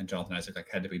guy, and Jonathan Isaac like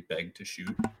had to be begged to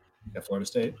shoot at Florida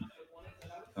State.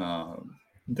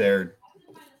 They're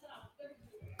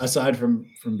aside from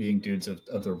being dudes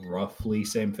of the roughly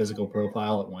same physical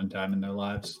profile at one time in their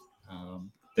lives.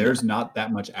 There's not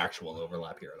that much actual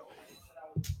overlap here at all.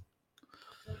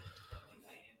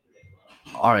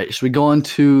 All right, should we go on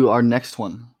to our next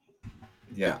one?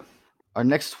 Yeah. Our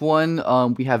next one,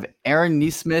 we have Aaron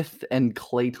Nesmith and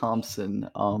Klay Thompson.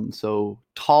 So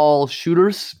tall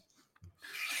shooters.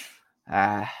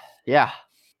 Yeah.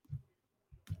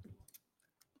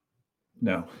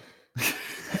 No.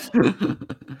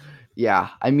 Yeah,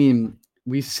 I mean,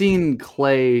 we've seen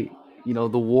Klay.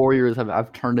 The Warriors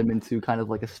have turned him into kind of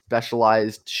like a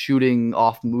specialized shooting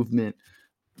off movement,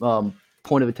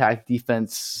 point of attack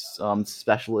defense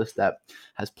specialist that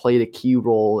has played a key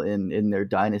role in their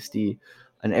dynasty.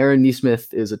 And Aaron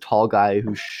Nesmith is a tall guy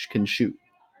who can shoot.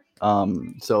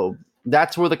 So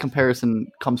that's where the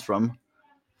comparison comes from.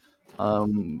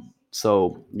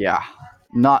 So yeah,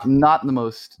 not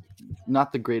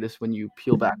the greatest when you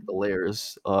peel back the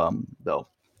layers, though.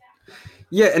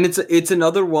 Yeah, and it's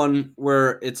another one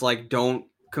where it's like, don't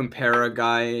compare a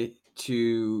guy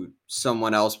to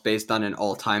someone else based on an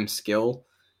all-time skill.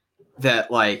 That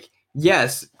like,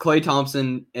 yes, Klay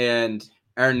Thompson and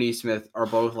Aaron Nesmith are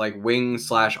both like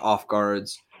wing/off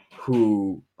guards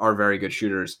who are very good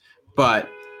shooters, but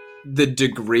the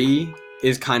degree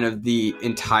is kind of the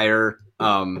entire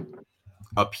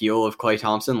appeal of Klay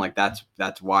Thompson. Like that's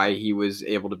why he was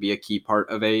able to be a key part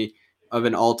of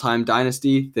an all-time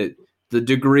dynasty. That the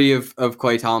degree of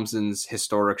Klay Thompson's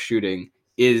historic shooting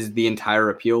is the entire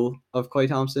appeal of Klay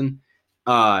Thompson.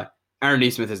 Aaron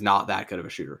Nesmith is not that good of a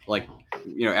shooter. Like,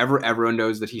 everyone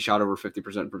knows that he shot over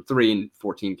 50% from three in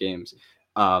 14 games.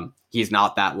 He's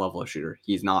not that level of shooter.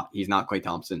 He's not Klay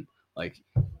Thompson. Like,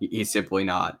 he's simply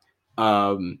not.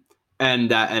 And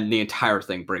the entire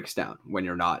thing breaks down when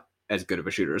you're not as good of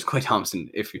a shooter as Klay Thompson.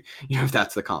 If if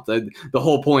that's the comp, the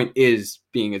whole point is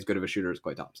being as good of a shooter as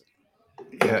Klay Thompson.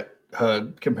 Yeah,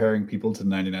 comparing people to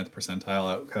 99th percentile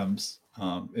outcomes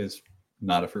is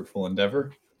not a fruitful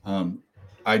endeavor.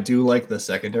 I do like the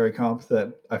secondary comp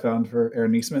that I found for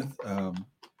Aaron Nesmith.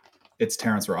 It's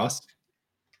Terrence Ross.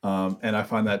 And I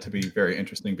find that to be very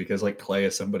interesting because like Klay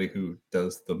is somebody who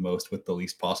does the most with the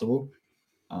least possible.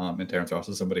 And Terrence Ross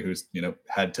is somebody who's,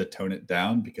 had to tone it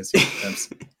down because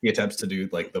he attempts to do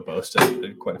like the most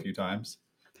quite a few times.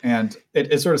 And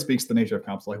it sort of speaks to the nature of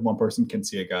comps. Like one person can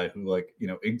see a guy who like,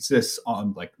 exists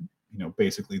on like,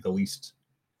 basically the least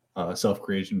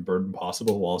self-creation burden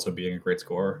possible while also being a great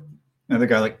scorer. Another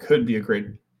guy like could be a great,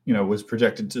 was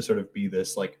projected to sort of be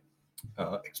this like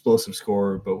explosive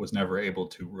scorer, but was never able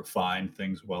to refine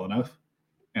things well enough.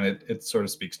 And it sort of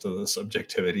speaks to the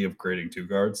subjectivity of grading two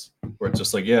guards, where it's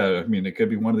just like, yeah, I mean, it could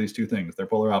be one of these two things. They're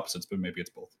polar opposites, but maybe it's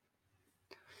both.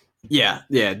 Yeah,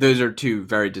 those are two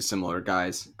very dissimilar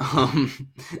guys.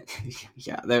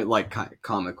 Yeah, they're like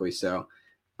comically so.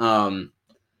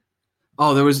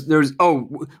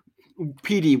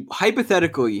 PD,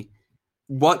 hypothetically,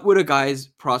 what would a guy's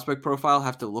prospect profile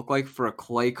have to look like for a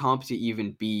Klay comp to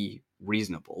even be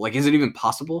reasonable? Like, is it even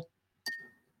possible?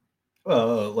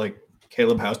 Like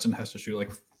Caleb Houston has to shoot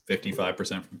like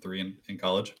 55% from three in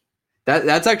college.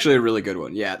 That's actually a really good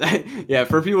one. Yeah, yeah.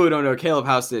 For people who don't know, Caleb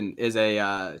Houston is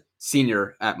a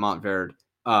senior at Montverde,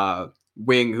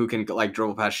 wing who can like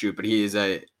dribble, pass, shoot, but he's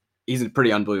a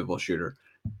pretty unbelievable shooter.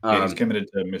 He's committed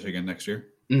to Michigan next year.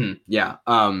 Mm-hmm, yeah.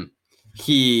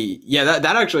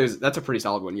 That actually that's a pretty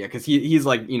solid one. Yeah, because he's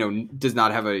like does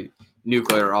not have a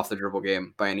nuclear off the dribble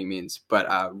game by any means, but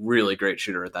a really great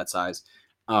shooter at that size.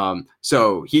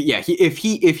 So if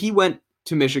he went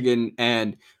to Michigan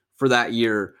and for that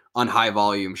year on high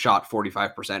volume shot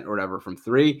 45% or whatever from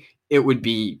three, it would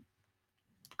be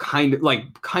kind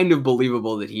of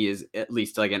believable that he is at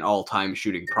least like an all-time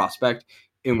shooting prospect,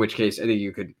 in which case I think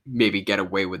you could maybe get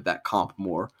away with that comp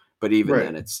more. But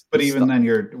even then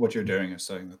what you're doing is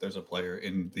saying that there's a player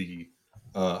in the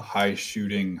high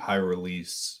shooting, high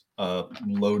release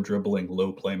low dribbling,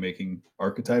 low playmaking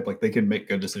archetype. Like they can make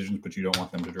good decisions, but you don't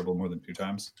want them to dribble more than 2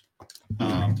 times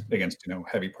against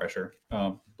heavy pressure.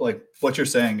 Like what you're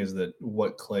saying is that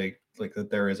what Klay, like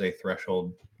that there is a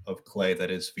threshold of Klay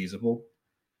that is feasible.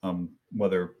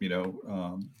 Whether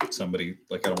somebody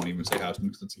like, I don't want to even say Houston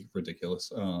because it's a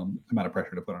ridiculous amount of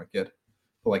pressure to put on a kid.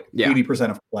 But like 80%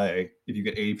 of play, if you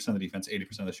get 80% of the defense,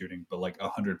 80% of the shooting, but like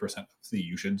 100% of the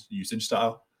usage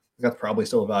style, that's probably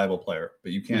still a valuable player.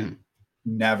 But you can't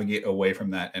navigate away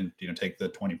from that and take the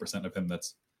 20% of him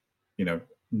that's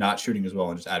not shooting as well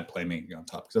and just add playmaking on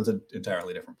top, because that's an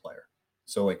entirely different player.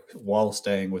 So like while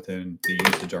staying within the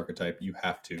usage archetype, you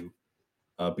have to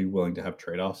be willing to have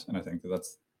trade-offs. And I think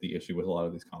that's the issue with a lot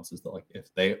of these comps, is that like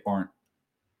if they aren't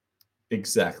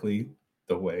exactly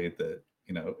the way that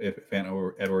if Van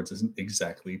Edwards isn't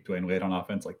exactly Dwayne Wade on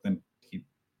offense, like then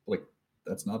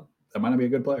that might not be a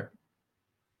good player,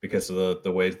 because of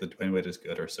the ways that Dwayne Wade is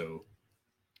good are so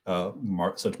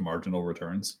such marginal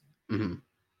returns. Mm-hmm.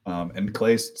 And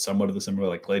Klay's somewhat of the similar.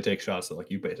 Like Klay takes shots that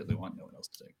like you basically want no one else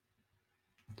to take.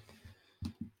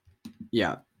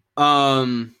 Yeah.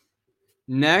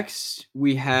 Next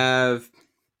we have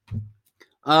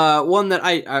one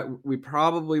that we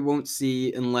probably won't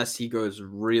see unless he goes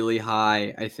really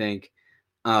high, I think.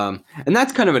 And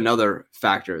that's kind of another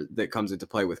factor that comes into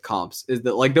play with comps, is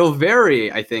that like they'll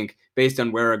vary, I think, based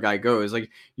on where a guy goes. Like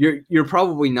you're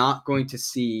probably not going to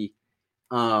see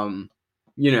Bam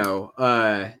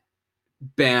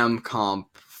comp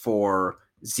for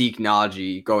Zeke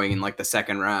Naji going in like the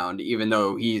second round, even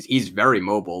though he's very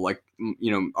mobile, like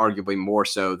arguably more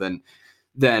so than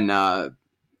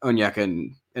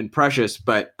Onyeka and Precious,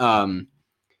 but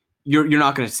you're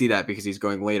not going to see that because he's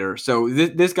going later. So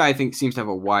this guy, I think, seems to have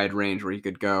a wide range where he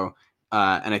could go,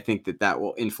 and I think that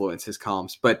will influence his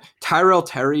comps. But Tyrell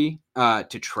Terry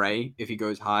to Trey, if he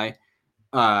goes high,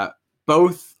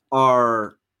 both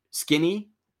are skinny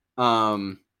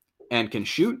and can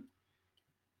shoot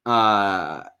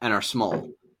and are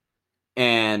small.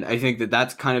 And I think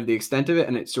that's kind of the extent of it,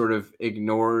 and it sort of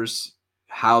ignores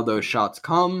how those shots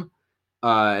come.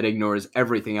 It ignores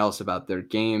everything else about their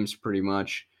games pretty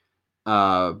much.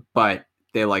 But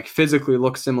they like physically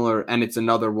look similar, and it's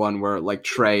another one where like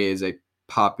Trey is a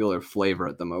popular flavor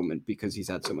at the moment because he's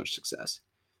had so much success.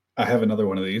 I have another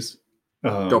one of these.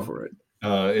 Go for it.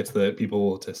 It's the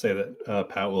people to say that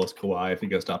Pat Will is Kawhi if he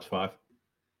goes top 5.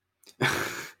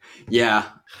 Yeah.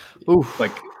 Oof.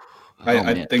 Like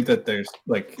I think that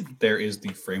there is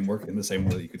the framework in the same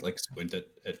way that you could like squint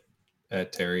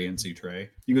at Terry and see Trey.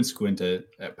 You could squint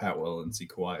at Pat Will and see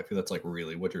Kawhi if that's like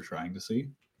really what you're trying to see.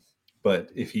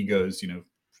 But if he goes,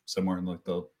 somewhere in like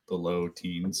the low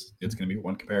teens, it's going to be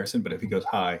one comparison. But if he goes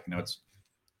high, it's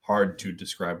hard to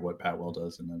describe what Pat Will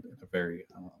does in a very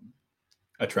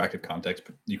attractive context.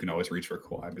 But you can always reach for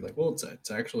Kawhi and be like, well, it's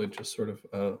actually just sort of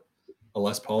a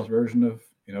less polished version of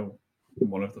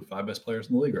one of the 5 best players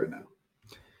in the league right now.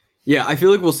 Yeah, I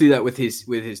feel like we'll see that with his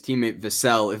teammate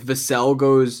Vassell. If Vassell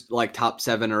goes like top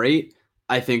 7 or 8,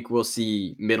 I think we'll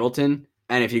see Middleton,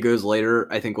 and if he goes later,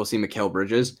 I think we'll see Mikal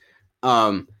Bridges.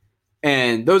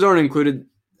 And those aren't included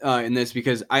in this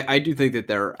because I do think that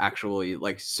there are actually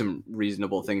like some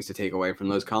reasonable things to take away from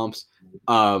those comps.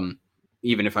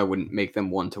 Even if I wouldn't make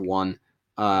them 1-to-1,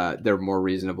 they're more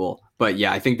reasonable. But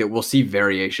yeah, I think that we'll see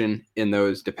variation in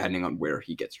those depending on where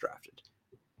he gets drafted.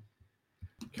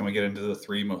 Can we get into the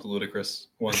 3 most ludicrous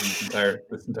ones in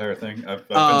this entire thing? I've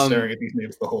been staring at these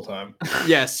names the whole time.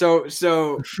 Yeah, so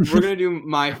we're gonna do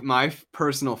my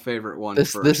personal favorite one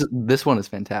first. This one is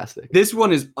fantastic. This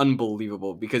one is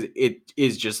unbelievable because it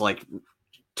is just like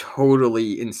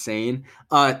totally insane.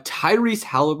 Tyrese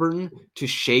Halliburton to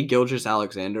Shai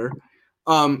Gilgeous-Alexander.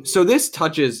 So this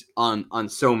touches on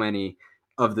so many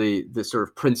of the sort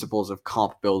of principles of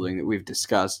comp building that we've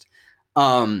discussed.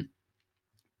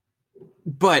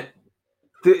 But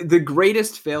the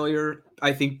greatest failure,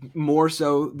 I think, more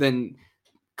so than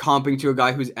comping to a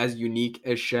guy who's as unique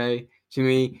as Shai to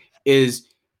me, is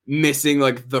missing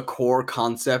like the core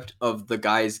concept of the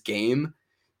guy's game.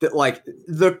 That like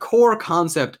the core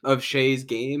concept of Shai's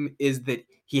game is that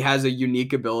he has a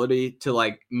unique ability to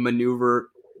like maneuver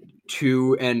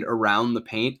to and around the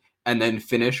paint and then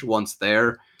finish once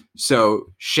there.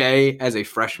 So Shai, as a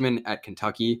freshman at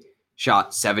Kentucky,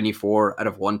 shot 74 out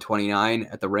of 129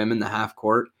 at the rim in the half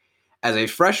court. As a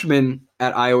freshman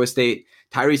at Iowa State,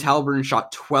 Tyrese Halliburton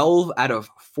shot 12 out of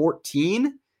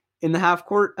 14 in the half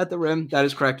court at the rim. That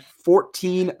is correct.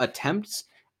 14 attempts.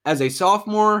 As a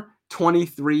sophomore,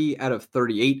 23 out of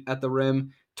 38 at the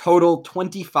rim. Total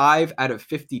 25 out of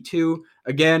 52.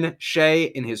 Again,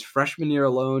 Shai in his freshman year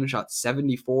alone shot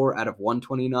 74 out of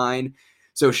 129.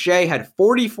 So Shea had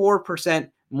 44%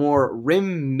 more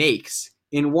rim makes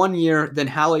in 1 year than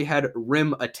Hallie had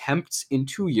rim attempts in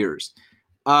 2 years.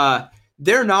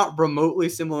 They're not remotely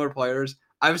similar players.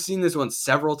 I've seen this one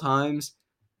several times.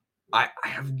 I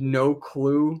have no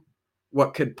clue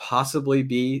what could possibly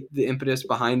be the impetus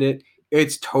behind it.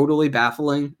 It's totally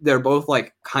baffling. They're both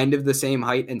like kind of the same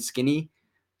height and skinny.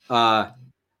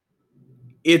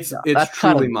 It's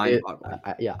truly mind-boggling.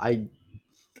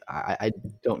 I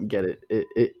don't get it.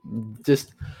 It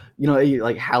just,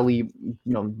 like Hallie,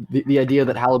 the idea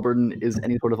that Halliburton is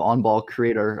any sort of on-ball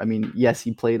creator. I mean, yes,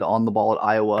 he played on the ball at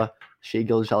Iowa. Shea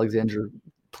Gilgeous-Alexander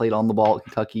played on the ball at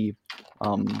Kentucky.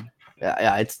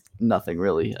 It's nothing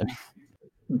really. I mean,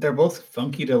 they're both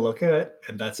funky to look at,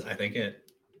 and that's I think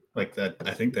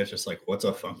that's just like, what's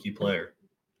a funky player?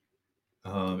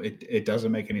 It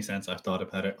doesn't make any sense. I've thought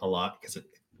about it a lot because it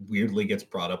weirdly gets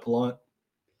brought up a lot.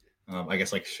 I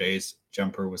guess like Shea's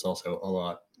jumper was also a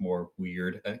lot more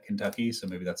weird at Kentucky, so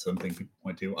maybe that's something people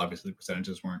point to. Obviously, the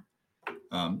percentages weren't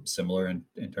similar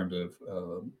in terms of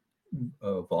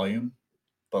volume,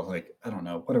 but like, I don't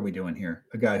know, what are we doing here?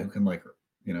 A guy who can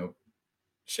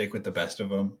shake with the best of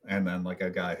them, and then like a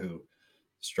guy who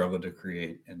struggled to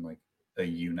create in like a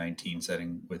U19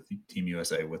 setting with Team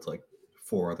USA with like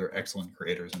 4 other excellent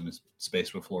creators in this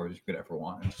space with floors you could ever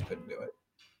want, and just couldn't do it.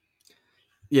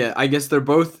 Yeah, I guess they're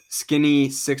both skinny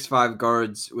 6'5"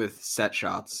 guards with set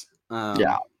shots.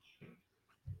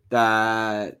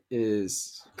 That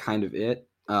is kind of it.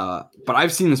 But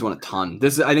I've seen this one a ton.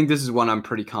 I think this is one I'm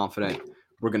pretty confident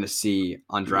we're going to see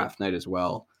on draft night as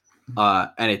well.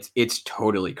 And it's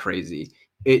totally crazy.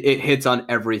 It hits on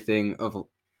everything of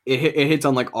it hits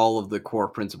on like all of the core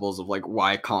principles of like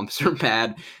why comps are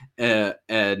bad.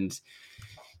 And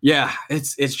yeah,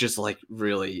 it's just like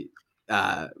really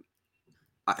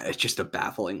it's just a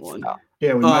baffling one.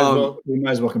 Yeah, we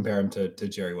might as well compare him to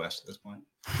Jerry West at this point.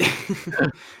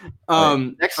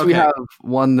 Next, we have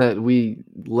one that we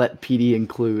let PD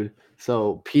include.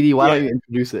 So, PD, why don't you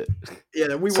introduce it?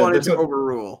 Yeah, we wanted to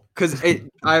overrule because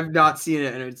I've not seen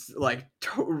it, and it's like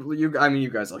totally. You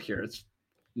guys will hear it.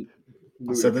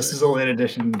 So this is a late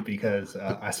edition because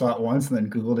I saw it once and then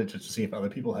Googled it just to see if other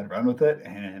people had run with it,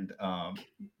 and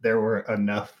there were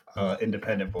enough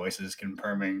independent voices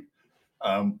confirming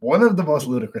one of the most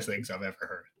ludicrous things I've ever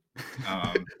heard.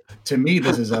 To me,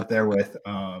 this is up there with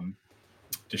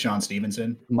Deshaun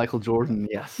Stevenson, Michael Jordan.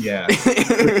 Yes. Yeah.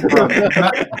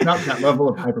 not that level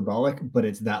of hyperbolic, but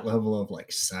it's that level of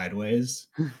like sideways.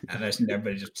 And I just need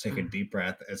everybody just take a deep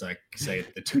breath as I say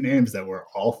the 2 names that we're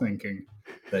all thinking,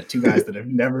 the 2 guys that have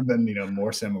never been,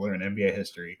 more similar in NBA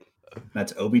history.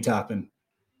 That's Obi Toppin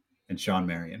and Shawn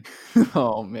Marion.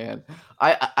 Oh man,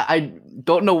 I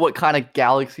don't know what kind of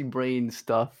galaxy brain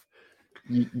stuff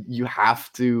you have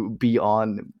to be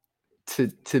on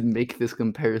to make this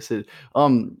comparison.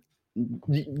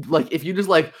 Like if you just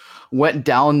like went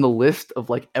down the list of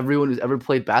like everyone who's ever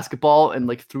played basketball and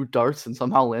like threw darts and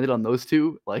somehow landed on those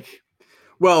 2, like,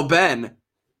 well, Ben,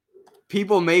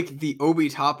 people make the Obi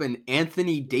Toppin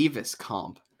Anthony Davis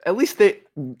comp. At least they.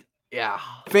 Yeah,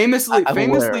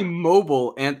 famously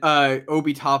mobile and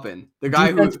Obi Toppin, the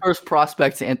guy who first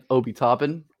prospects and Obi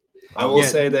Toppin. I will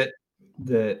say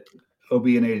that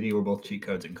Obi and AD were both cheat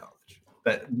codes in college.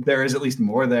 But there is at least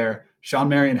more there. Shawn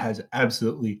Marion has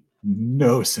absolutely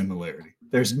no similarity.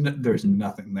 There's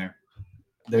nothing there.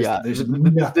 There's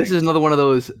nothing. This is another one of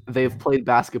those they've played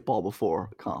basketball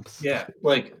before comps. Yeah,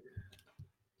 like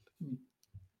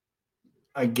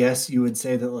I guess you would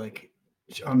say that like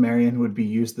Shawn Marion would be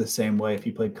used the same way if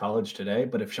he played college today.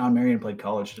 But if Shawn Marion played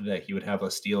college today, he would have a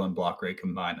steal and block rate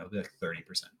combined of like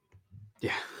 30%.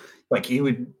 Yeah, like he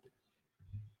would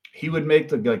make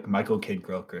the like Michael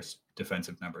Kidd-Gilchrist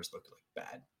defensive numbers look like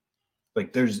bad.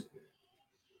 Like there's,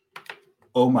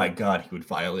 oh my God, he would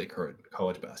violate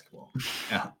college basketball.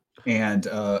 Yeah, and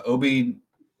Obi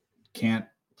can't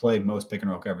play most pick and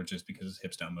roll coverages because his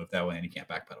hips don't move that way, and he can't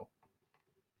backpedal.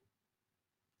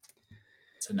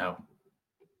 So no.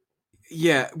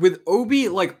 Yeah, with Obi,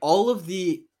 like all of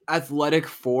the athletic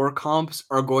 4 comps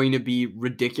are going to be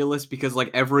ridiculous because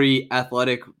like every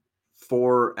athletic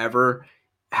 4 ever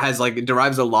has like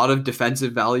derives a lot of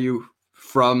defensive value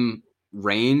from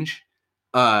range,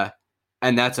 and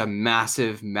that's a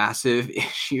massive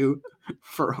issue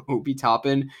for Obi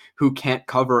Toppin, who can't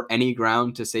cover any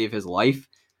ground to save his life.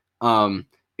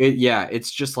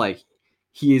 It's just like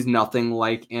he is nothing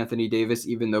like Anthony Davis,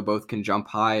 even though both can jump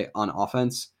high on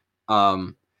offense.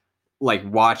 Like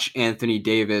watch Anthony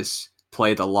Davis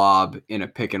play the lob in a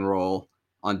pick and roll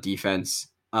on defense,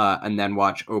 and then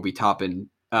watch Obi Toppin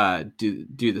do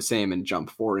the same and jump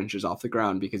 4 inches off the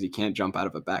ground because he can't jump out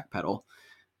of a back pedal.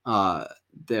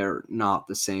 they're not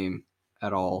the same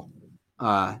at all.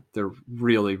 They're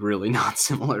really, really not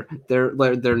similar.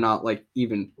 They're not like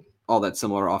even all that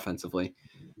similar offensively.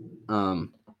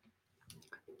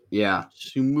 Yeah.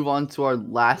 Should we move on to our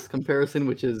last comparison,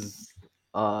 which is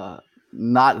not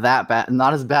that bad,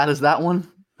 not as bad as that one?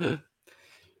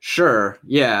 Sure.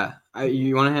 Yeah.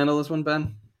 You want to handle this one,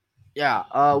 Ben?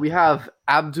 Yeah. We have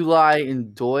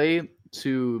Abdoulaye Ndoye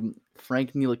to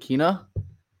Frank Ntilikina.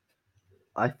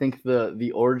 I think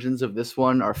the origins of this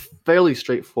one are fairly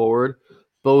straightforward.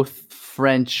 Both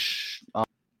French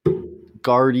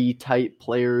guardy type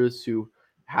players who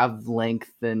have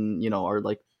length and are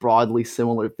like broadly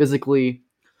similar physically.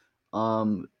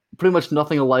 Pretty much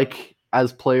nothing alike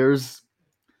as players.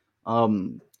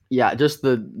 Just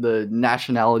the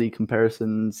nationality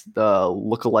comparisons, the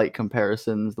look-alike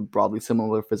comparisons, the broadly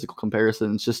similar physical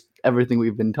comparisons, just everything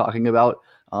we've been talking about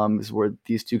is where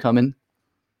these two come in.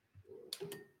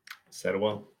 Said it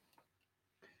well.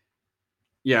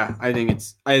 Yeah, I think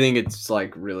it's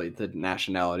like really the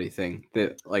nationality thing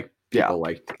that like people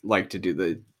like to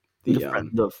do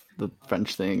the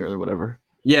French thing or whatever.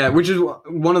 Yeah, which is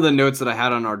one of the notes that I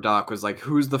had on our doc was like,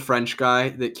 who's the French guy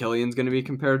that Kylian's going to be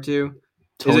compared to?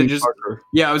 Tony Parker.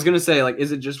 Yeah, I was going to say, like,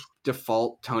 is it just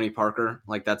default Tony Parker?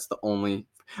 Like, that's the only...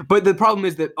 But the problem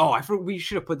is that, we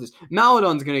should have put this.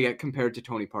 Maledon's going to get compared to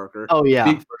Tony Parker. Oh,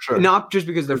 yeah, for sure. Not just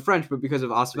because they're French, but because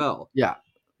of Asvel. Yeah,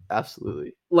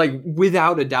 absolutely. Like,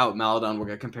 without a doubt, Maledon will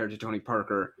get compared to Tony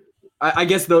Parker. I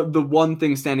guess the one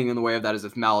thing standing in the way of that is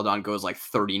if Maledon goes, like,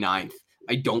 39th.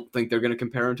 I don't think they're going to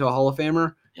compare him to a Hall of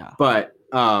Famer. Yeah. But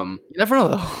you never know,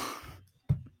 though.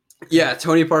 Yeah,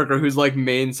 Tony Parker, whose like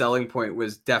main selling point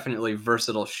was definitely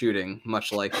versatile shooting,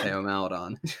 much like Theo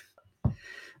Maledon.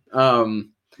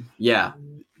 Yeah,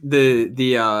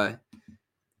 the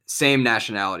same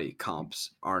nationality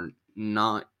comps are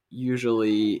not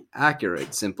usually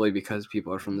accurate simply because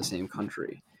people are from the same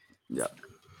country. Yeah,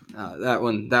 that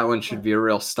one should be a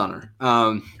real stunner.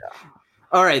 All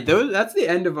right, that's the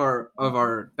end of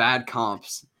our bad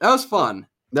comps. That was fun.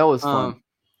 That was fun.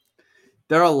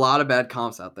 There are a lot of bad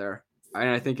comps out there, and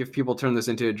I think if people turn this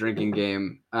into a drinking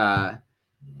game,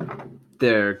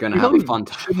 they're gonna have a fun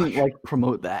time. Shouldn't like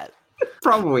promote that.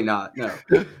 Probably not. No.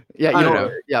 Yeah, I don't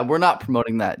know. Yeah, we're not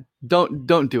promoting that. Don't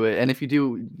do it. And if you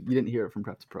do, you didn't hear it from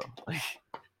Preps Pro.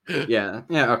 Yeah.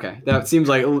 Okay. That seems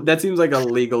like a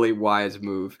legally wise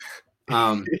move.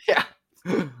 Yeah.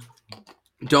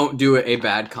 Don't do a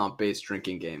bad comp based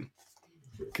drinking game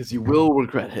because you will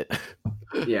regret it.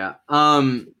 Yeah.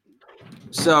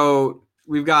 So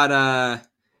we've got a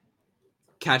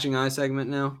catching eye segment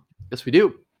now. Yes, we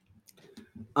do.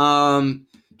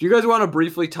 Do you guys want to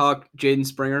briefly talk Jaden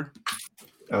Springer?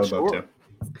 I would love to.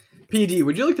 PD,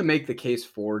 would you like to make the case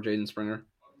for Jaden Springer?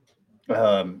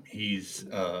 He's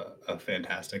a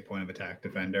fantastic point of attack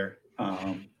defender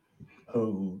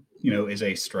who, is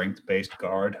a strength-based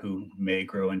guard who may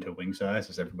grow into wing size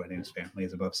as everybody in his family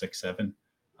is above 6'7".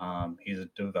 He's a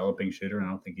developing shooter, and I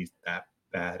don't think he's that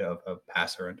bad of a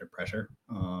passer under pressure.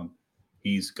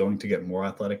 He's going to get more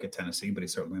athletic at Tennessee, but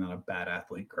he's certainly not a bad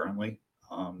athlete currently.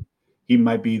 He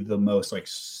might be the most like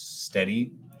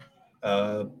steady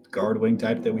guard wing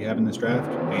type that we have in this draft,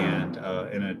 and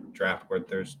in a draft where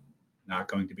there's not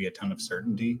going to be a ton of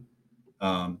certainty.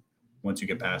 Once you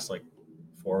get past like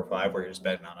 4 or 5, where you're just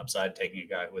betting on upside, taking a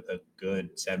guy with a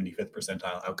good 75th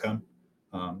percentile outcome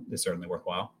is certainly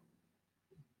worthwhile.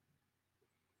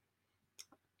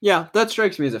 Yeah, that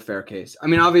strikes me as a fair case. I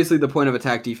mean, obviously the point of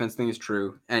attack defense thing is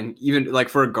true, and even like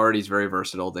for a guard, he's very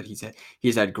versatile. That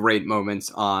he's had great moments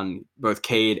on both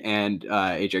Cade and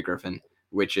AJ Griffin,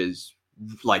 which is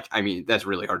like, I mean, that's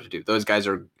really hard to do. Those guys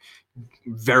are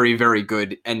very, very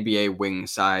good NBA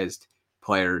wing-sized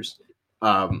players.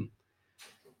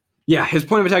 Yeah, his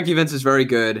point of attack defense is very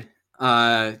good.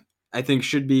 I think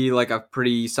should be like a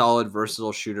pretty solid,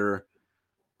 versatile shooter.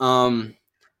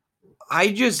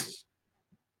 I just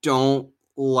don't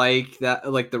like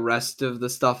that, like the rest of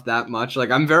the stuff that much. Like,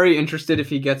 I'm very interested if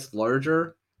he gets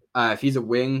larger. If he's a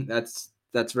wing, that's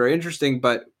very interesting.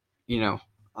 But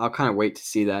I'll kind of wait to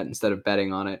see that instead of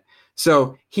betting on it.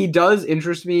 So he does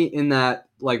interest me in that.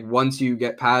 Like, once you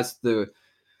get past the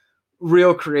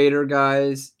real creator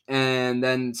guys and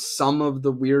then some of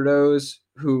the weirdos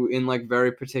who in like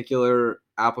very particular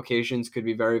applications could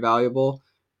be very valuable,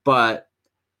 but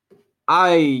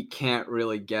I can't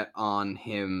really get on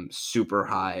him super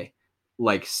high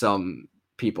like some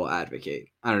people advocate.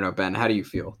 I don't know, Ben, how do you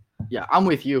feel? Yeah, I'm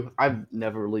with you. I've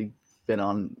never really been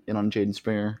on Jaden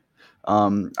Springer.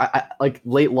 I like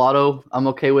late lotto. I'm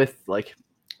okay with. Like,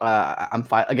 I'm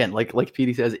fine. Again, like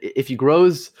PD says, if he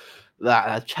grows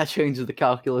that changes the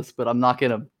calculus, but I'm not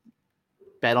gonna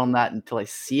bet on that until I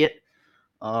see it.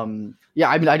 Yeah,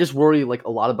 I mean, I just worry like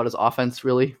a lot about his offense.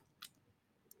 Really,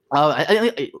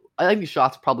 I think the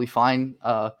shot's probably fine.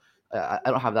 I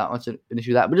don't have that much an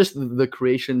issue with that, but just the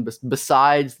creation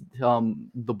besides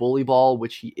the bully ball,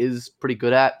 which he is pretty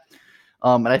good at,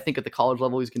 and I think at the college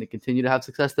level he's going to continue to have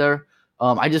success there.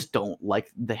 I just don't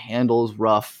like the handles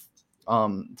rough,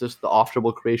 just the off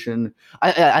dribble creation.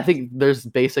 I think there's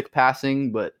basic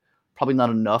passing, but probably not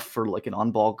enough for like an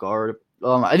on ball guard.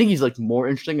 I think he's like more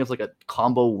interesting as like a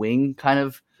combo wing kind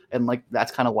of, and like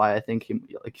that's kind of why I think him,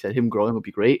 like you said, him growing would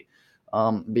be great.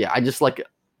 But yeah, I just like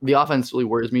the offense really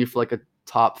worries me for like a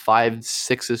top 5,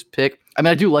 6 pick. I mean,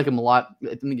 I do like him a lot.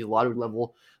 I think he's a lottery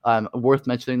level. Worth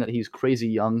mentioning that he's crazy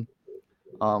young,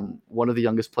 one of the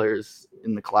youngest players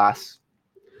in the class.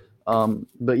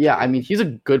 But yeah, I mean, he's a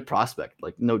good prospect,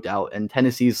 like no doubt, and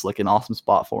Tennessee's like an awesome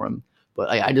spot for him. But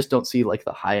I just don't see like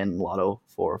the high end lotto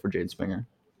for Jaden Springer.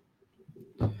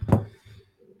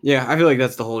 Yeah, I feel like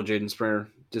that's the whole Jaden Springer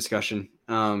discussion.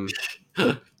 I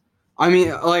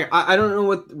mean, like I don't know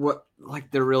what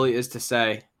like there really is to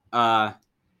say. Yeah,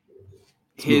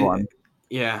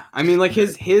 I mean, like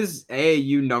his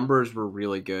AAU numbers were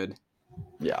really good.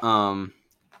 Yeah.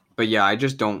 But yeah, I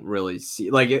just don't really see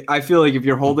like I feel like if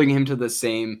you're holding him to the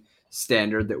same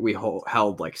standard that we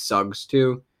held like Suggs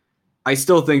to, I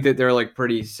still think that they're like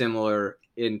pretty similar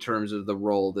in terms of the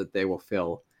role that they will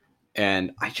fill.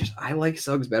 And I like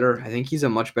Suggs better. I think he's a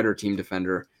much better team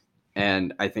defender,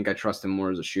 and I think I trust him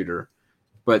more as a shooter.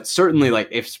 But certainly, like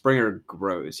if Springer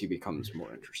grows, he becomes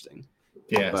more interesting.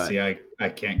 Yeah, but, see, I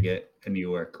can't get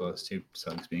anywhere close to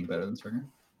Suggs being better than Springer.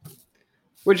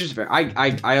 Which is fair. I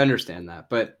understand that,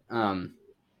 but I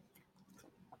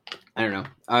don't know.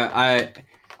 I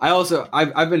also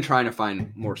I've been trying to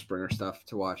find more Springer stuff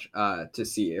to watch to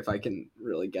see if I can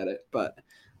really get it, but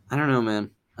I don't know, man.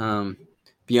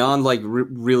 Beyond like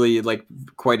really like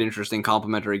quite interesting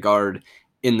complementary guard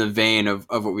in the vein of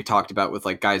what we talked about with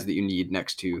like guys that you need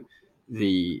next to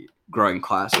the growing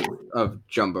class of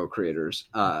jumbo creators.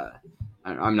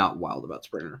 I'm not wild about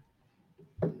Springer.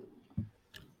 All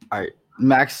right,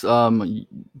 Max. Do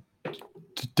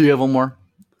you have one more?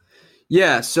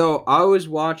 Yeah. So I was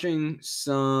watching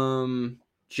some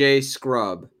Jay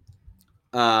Scrubb,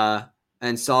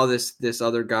 and saw this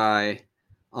other guy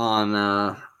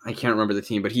on. I can't remember the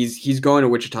team, but he's going to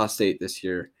Wichita State this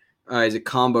year. He's a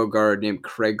combo guard named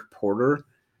Craig Porter.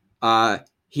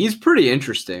 He's pretty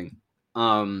interesting.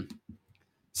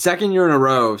 Second year in a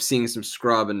row of seeing some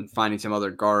scrub and finding some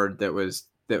other guard that was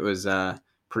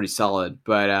pretty solid.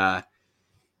 But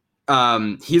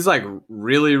he's like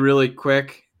really, really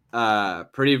quick,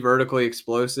 pretty vertically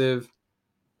explosive.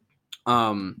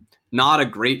 Not a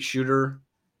great shooter,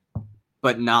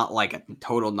 but not like a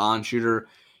total non-shooter.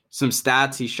 Some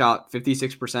stats: he shot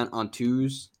 56% on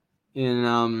twos in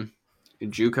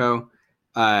JUCO.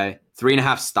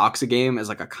 3.5 stocks a game as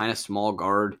like a kind of small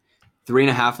guard.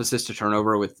 3.5 assists to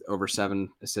turnover with over 7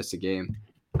 assists a game.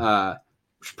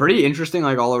 Pretty interesting,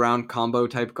 like all around combo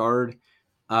type guard.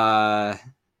 I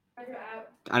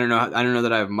don't know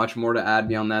that I have much more to add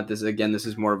beyond that. This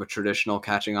is more of a traditional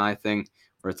catching eye thing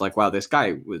where it's like, wow, this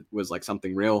guy was like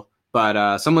something real.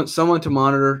 But someone to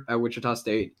monitor at Wichita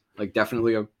State. Like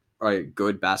definitely a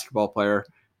good basketball player.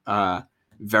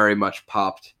 Very much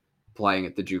popped playing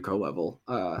at the JUCO level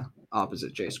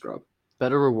opposite Jay Scrubb.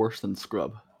 Better or worse than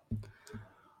Scrubb?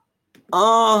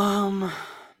 I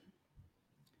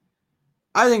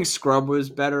think Scrubb was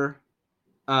better.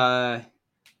 I'm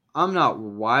not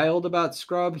wild about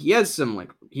Scrubb. He has some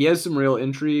real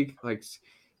intrigue. Like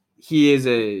he is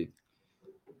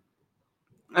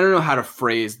I don't know how to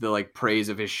phrase the like praise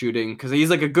of his shooting because he's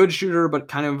like a good shooter, but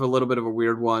kind of a little bit of a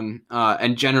weird one,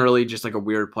 and generally just like a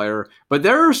weird player. But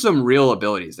there are some real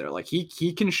abilities there. Like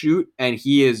he can shoot, and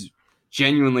he is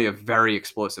genuinely a very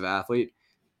explosive athlete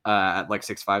at like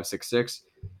 6'5", 6'6".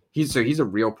 He's a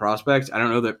real prospect. I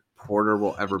don't know that Porter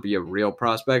will ever be a real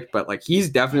prospect, but like he's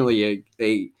definitely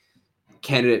a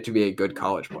candidate to be a good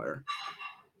college player.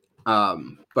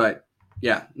 But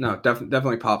yeah, no,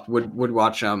 definitely popped. Would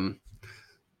watch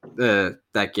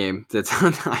that game. That's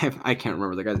I can't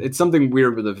remember the guys. It's something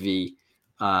weird with a V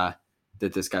that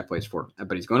this guy plays for.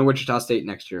 But he's going to Wichita State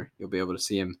next year. You'll be able to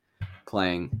see him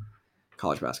playing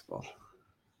college basketball.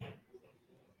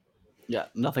 Yeah,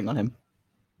 nothing on him.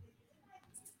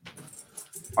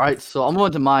 All right, so I'm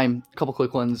going to mine. A couple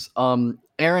quick ones.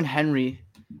 Aaron Henry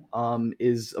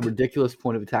is a ridiculous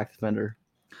point of attack defender.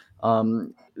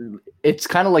 It's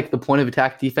kind of like the point of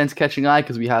attack defense catching eye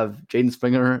because we have Jaden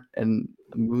Springer and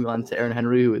moving on to Aaron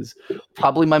Henry, who is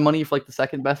probably my money for like the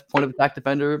second best point of attack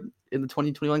defender in the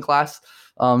 2021 class.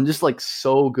 Just like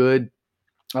so good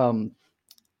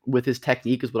with his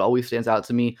technique is what always stands out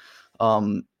to me.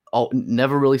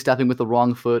 Never really stepping with the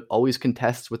wrong foot, always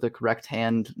contests with the correct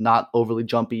hand, not overly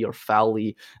jumpy or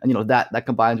foully. And, that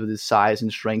combines with his size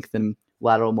and strength and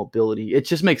lateral mobility. It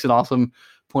just makes an awesome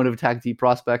point of attack deep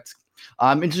prospect.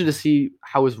 I'm interested to see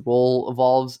how his role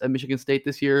evolves at Michigan State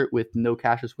this year with no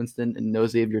Cassius Winston and no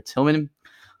Xavier Tillman.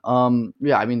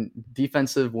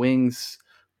 Defensive wings,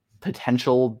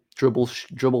 potential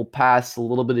dribble pass, a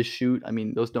little bit of shoot.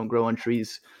 Those don't grow on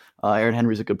trees. Aaron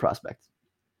Henry's a good prospect.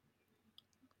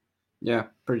 Yeah,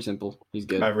 pretty simple. He's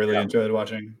good. I really enjoyed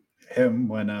watching him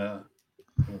when I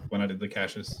did the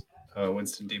Cassius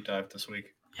Winston deep dive this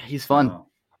week. Yeah, he's fun.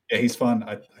 He's fun.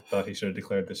 I thought he should have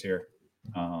declared this year.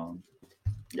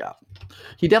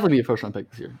 He'd definitely be a first round pick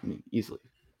this year. Easily,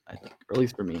 I think, or at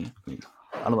least for me.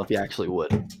 I don't know if he actually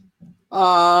would.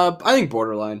 I think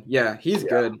borderline. Yeah, he's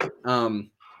good.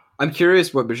 I'm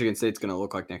curious what Michigan State's going to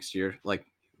look like next year. Like,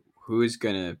 who's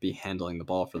going to be handling the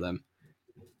ball for them?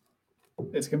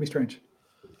 It's going to be strange.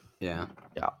 Yeah.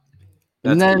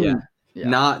 And then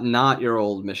not your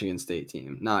old Michigan State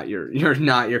team. Not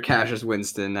your Cassius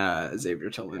Winston, Xavier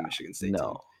Tillman Michigan State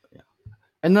team. Yeah.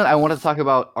 And then I want to talk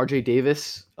about RJ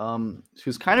Davis,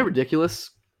 who's kind of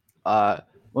ridiculous.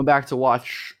 Went back to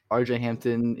watch RJ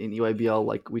Hampton in EYBL,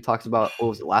 like we talked about. What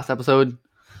was it, last episode?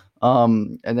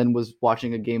 And then was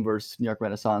watching a game versus New York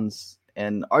Renaissance,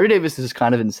 and RJ Davis is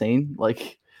kind of insane.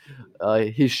 Like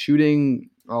his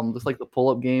shooting, just like the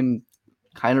pull-up game,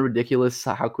 kind of ridiculous.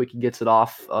 How quick he gets it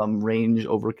off, range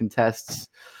over contests,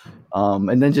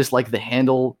 and then just like the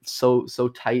handle, so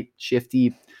tight,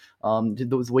 shifty.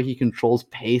 The way he controls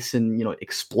pace and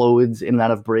explodes in and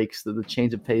out of breaks, the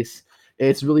change of pace,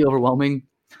 it's really overwhelming.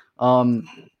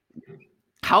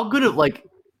 How good of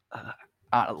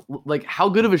how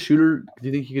good of a shooter do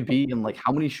you think he could be, and like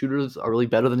how many shooters are really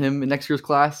better than him in next year's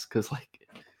class? Because like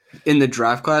in the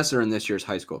draft class or in this year's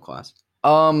high school class?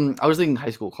 I was thinking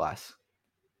high school class.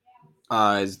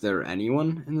 Is there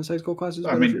anyone in this high school class?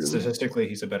 Statistically,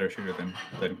 he's a better shooter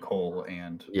than Cole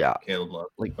and Caleb Love.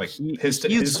 His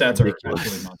stats are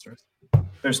absolutely monstrous.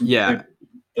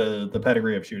 The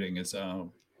pedigree of shooting is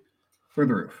through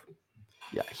the roof.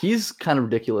 Yeah, he's kind of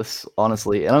ridiculous,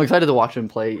 honestly, and I'm excited to watch him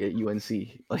play at UNC.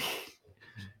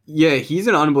 Yeah, he's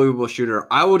an unbelievable shooter.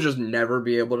 I will just never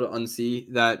be able to unsee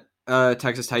that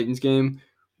Texas Titans game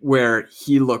where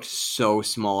he looked so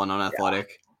small and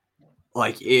unathletic.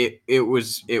 Like it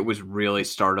was really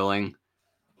startling.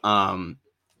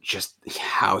 Just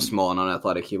how small and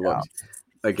unathletic he looked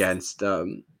against a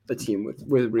team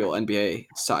with real NBA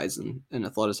size and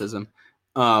athleticism.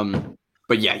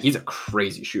 But yeah, he's a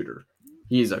crazy shooter.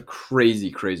 He's a crazy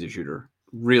shooter.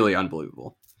 Really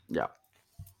unbelievable. Yeah.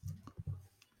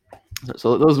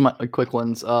 So those are my quick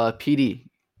ones. PD,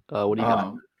 what do you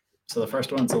got? So the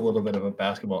first one's a little bit of a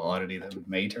basketball oddity that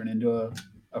may turn into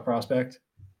a prospect.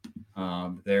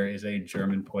 There is a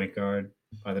German point guard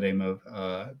by the name of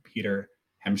Peter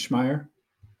Hemschmeyer,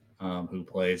 who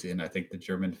plays in, I think, the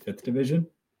German 5th division.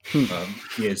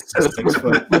 He is 6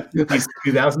 foot. He's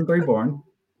 2003 born.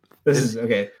 This is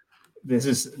okay. This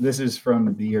is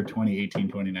from the year 2018,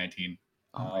 2019.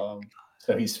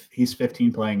 So he's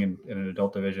 15 playing in an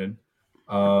adult division.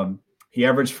 He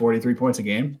averaged 43 points a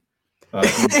game.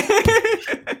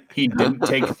 He didn't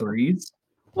take threes.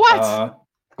 What?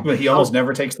 But he almost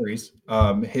never takes threes.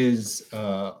 His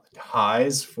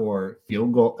highs for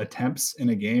field goal attempts in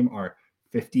a game are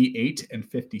 58 and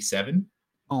 57.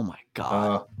 Oh my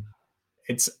God.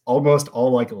 It's almost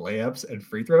all like layups and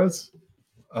free throws.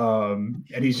 And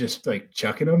he's just like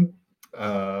chucking them.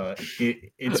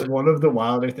 It's one of the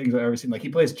wilder things I've ever seen. Like he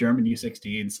plays German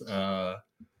U16s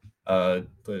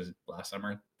last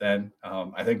summer. Then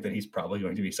I think that he's probably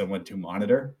going to be someone to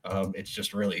monitor. It's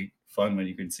just really fun when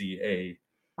you can see a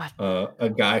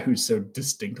guy who's so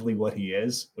distinctly what he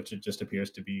is, which it just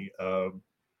appears to be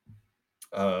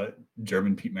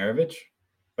German Pete Maravich.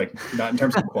 Like not in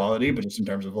terms of quality, but just in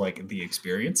terms of like the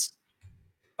experience.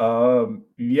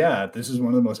 This is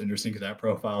one of the most interesting stat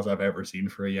profiles I've ever seen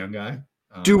for a young guy.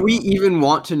 Do we even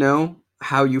want to know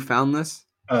how you found this?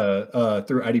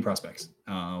 Through ID Prospects.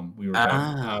 We were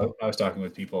I was talking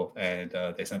with people and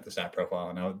they sent the stat profile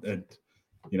and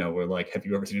we're like, have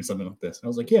you ever seen something like this? And I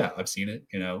was like, yeah, I've seen it.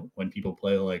 When people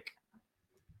play like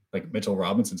Mitchell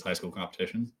Robinson's high school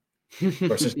competitions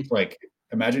versus like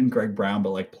imagine Greg Brown,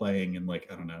 but like playing in like,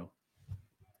 I don't know,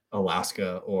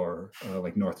 Alaska or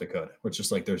like North Dakota, which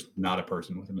is like there's not a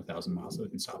person within 1,000 miles that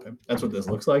can stop him. That's what this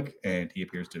looks like, and he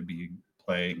appears to be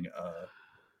playing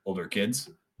older kids.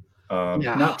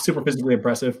 Yeah. Not super physically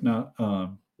impressive. Not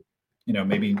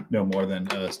maybe no more than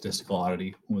a statistical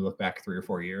oddity when we look back 3 or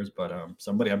 4 years. But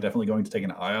somebody I'm definitely going to take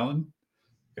an eye on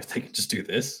if they can just do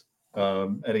this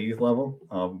at a youth level.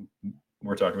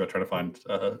 We're talking about trying to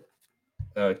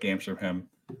find games from him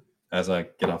as I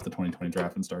get off the 2020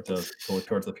 draft and start to look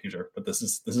towards the future. But this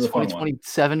is a fun one.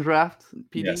 2027 draft,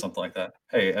 PD? Yeah, something like that.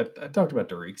 Hey, I talked about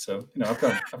Derek, so I've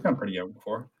gone pretty young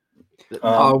before.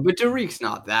 But Derek's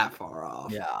not that far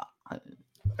off. Yeah.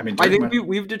 I mean, I think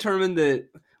we've determined that.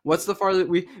 What's the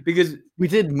farthest because we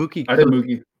did Mookie. I did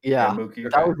Mookie. Yeah, Mookie.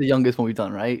 That was the youngest one we've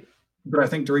done, right? But I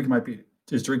think Derek might be.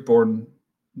 Is Derek born?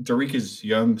 Derek is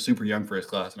young, super young for his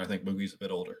class, and I think Mookie's a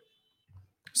bit older.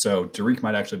 So Derek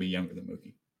might actually be younger than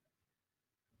Mookie.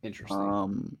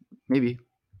 Interesting. Maybe.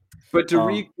 But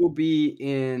Derek will be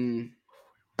in.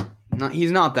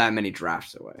 He's not that many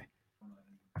drafts away.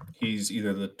 He's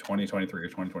either the 2023 or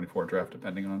 2024 draft,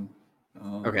 depending on.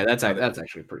 Okay, that's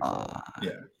actually pretty cool.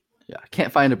 Yeah. I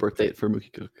can't find a birth date for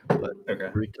Mookie Cook, but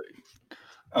okay.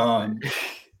 And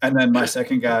then my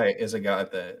second guy is a guy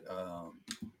that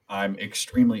I'm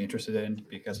extremely interested in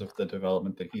because of the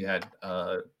development that he had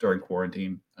during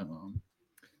quarantine.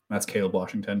 That's Caleb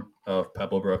Washington of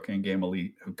Pebblebrook and Game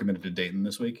Elite, who committed to Dayton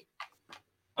this week.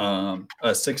 A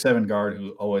 6'7" guard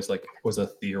who always was a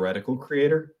theoretical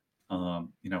creator.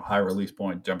 High release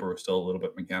point, jumper was still a little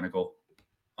bit mechanical.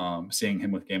 Seeing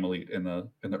him with Game Elite in the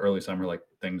early summer,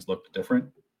 things looked different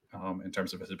in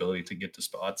terms of his ability to get to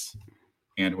spots.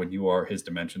 And when you are his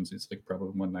dimensions, it's probably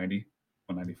 190,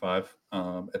 195.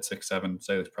 At 6'7",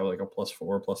 say it's probably a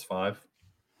 +4, +5.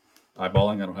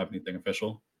 Eyeballing, I don't have anything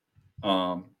official.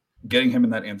 Getting him in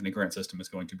that Anthony Grant system is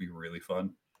going to be really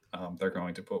fun. They're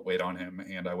going to put weight on him,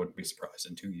 and I wouldn't be surprised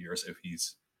in 2 years if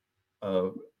he's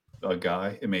a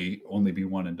guy. It may only be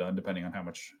one and done, depending on how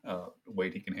much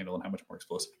weight he can handle and how much more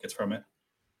explosive he gets from it.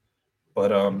 But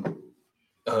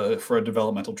for a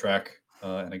developmental track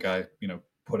and a guy,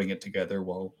 putting it together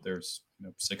while there's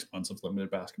 6 months of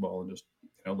limited basketball and just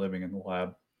living in the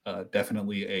lab,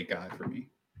 definitely a guy for me.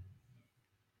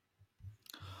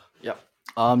 Yep.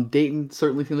 Dayton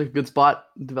certainly seems like a good spot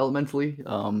developmentally.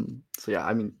 So yeah,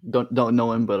 I mean, don't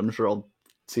know him, but I'm sure I'll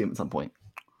see him at some point.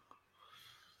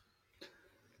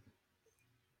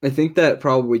 I think that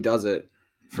probably does it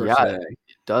for today.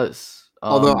 It does.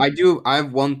 Although I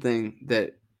have one thing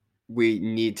that we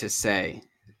need to say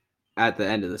at the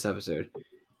end of this episode.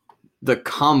 The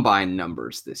combine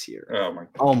numbers this year.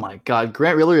 Oh my God.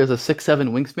 Grant Riller is a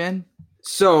 6'7" wingspan?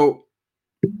 So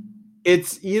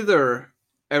it's either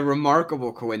a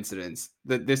remarkable coincidence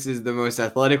that this is the most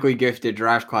athletically gifted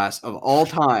draft class of all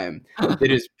time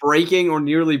that is breaking or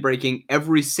nearly breaking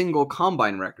every single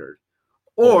combine record.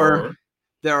 Or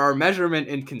there are measurement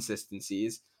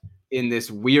inconsistencies in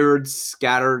this weird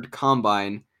scattered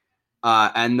combine,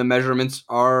 and the measurements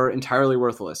are entirely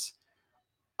worthless.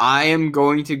 I am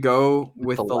going to go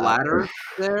with the latter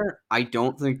there. I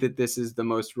don't think that this is the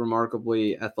most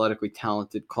remarkably athletically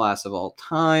talented class of all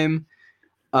time.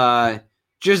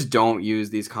 Just don't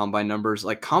use these combine numbers.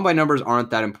 Combine numbers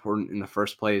aren't that important in the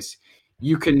first place.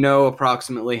 You can know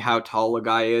approximately how tall a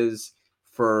guy is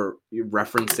for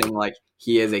referencing,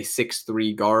 he is a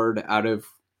 6'3" guard out of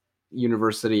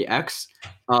University X.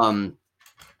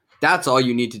 That's all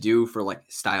you need to do for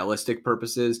stylistic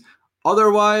purposes.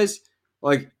 Otherwise,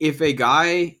 if a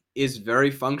guy is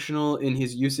very functional in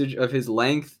his usage of his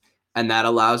length and that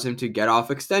allows him to get off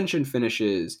extension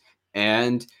finishes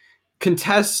and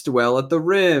contest well at the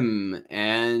rim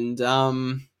and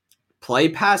play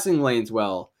passing lanes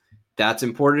well, that's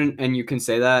important, and you can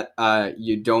say that.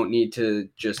 You don't need to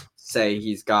just say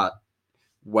he's got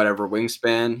whatever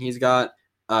wingspan he's got.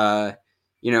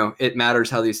 It matters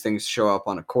how these things show up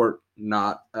on a court,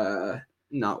 not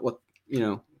what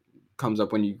comes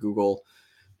up when you Google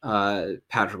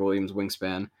Patrick Williams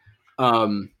wingspan.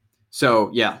 So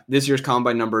yeah, this year's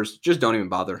combine numbers, just don't even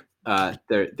bother.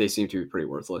 They seem to be pretty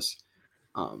worthless.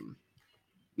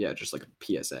 Just like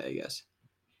a PSA, I guess.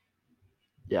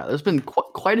 Yeah, there's been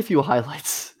quite a few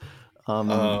highlights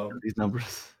of these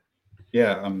numbers.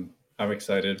 Yeah, I'm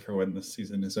excited for when this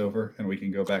season is over and we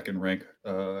can go back and rank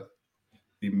the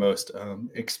most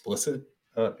explicit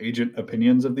agent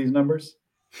opinions of these numbers,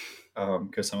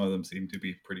 because some of them seem to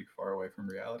be pretty far away from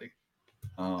reality.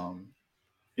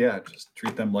 Just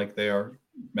treat them like they are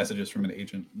messages from an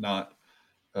agent, not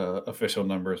official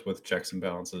numbers with checks and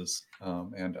balances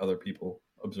and other people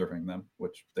observing them,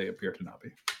 which they appear to not be.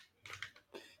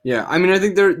 Yeah, I mean, I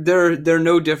think they're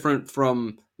no different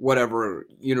from whatever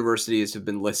universities have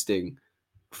been listing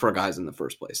for guys in the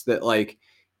first place. That like,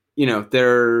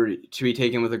 they're to be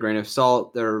taken with a grain of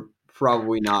salt. They're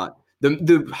probably not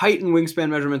the height and wingspan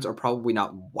measurements are probably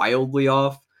not wildly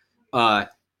off.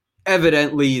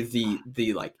 Evidently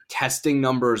the like testing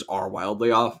numbers are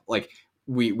wildly off. Like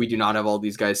we do not have all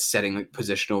these guys setting like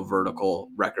positional vertical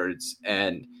records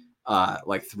and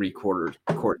like 3/4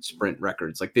 court sprint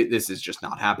records. Like this is just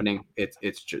not happening.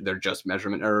 They're just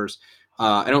measurement errors.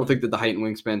 I don't think that the height and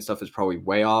wingspan stuff is probably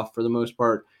way off for the most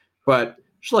part, but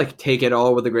just like take it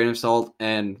all with a grain of salt,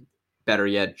 and better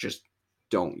yet, just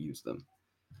don't use them.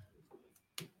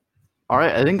 All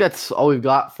right, I think that's all we've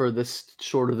got for this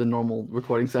shorter than normal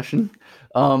recording session.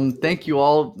 Thank you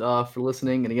all for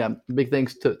listening, and again, big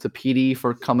thanks to PD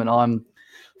for coming on.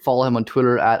 Follow him on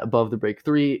Twitter at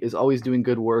AboveTheBreak3. Is always doing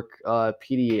good work.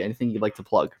 PD, anything you'd like to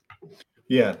plug?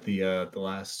 Yeah, the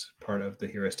last part of the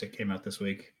heuristic came out this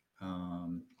week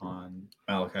on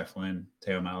Malachi Flynn,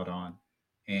 Teo Maladon,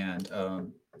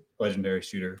 and legendary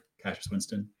shooter Cassius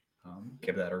Winston.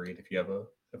 Give that a read if you have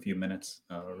a few minutes.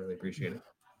 I really appreciate it.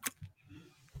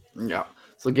 Yeah.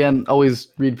 So again, always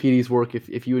read PD's work.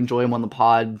 If you enjoy him on the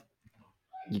pod,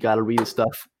 you got to read his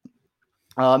stuff.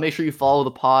 Make sure you follow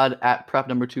the pod at Prep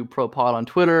Number 2 Pro Pod on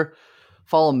Twitter.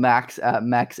 Follow Max at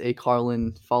Max A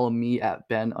Carlin. Follow me at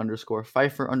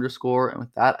Ben_Pfeiffer_. And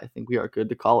with that, I think we are good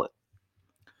to call it.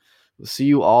 We'll see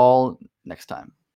you all next time.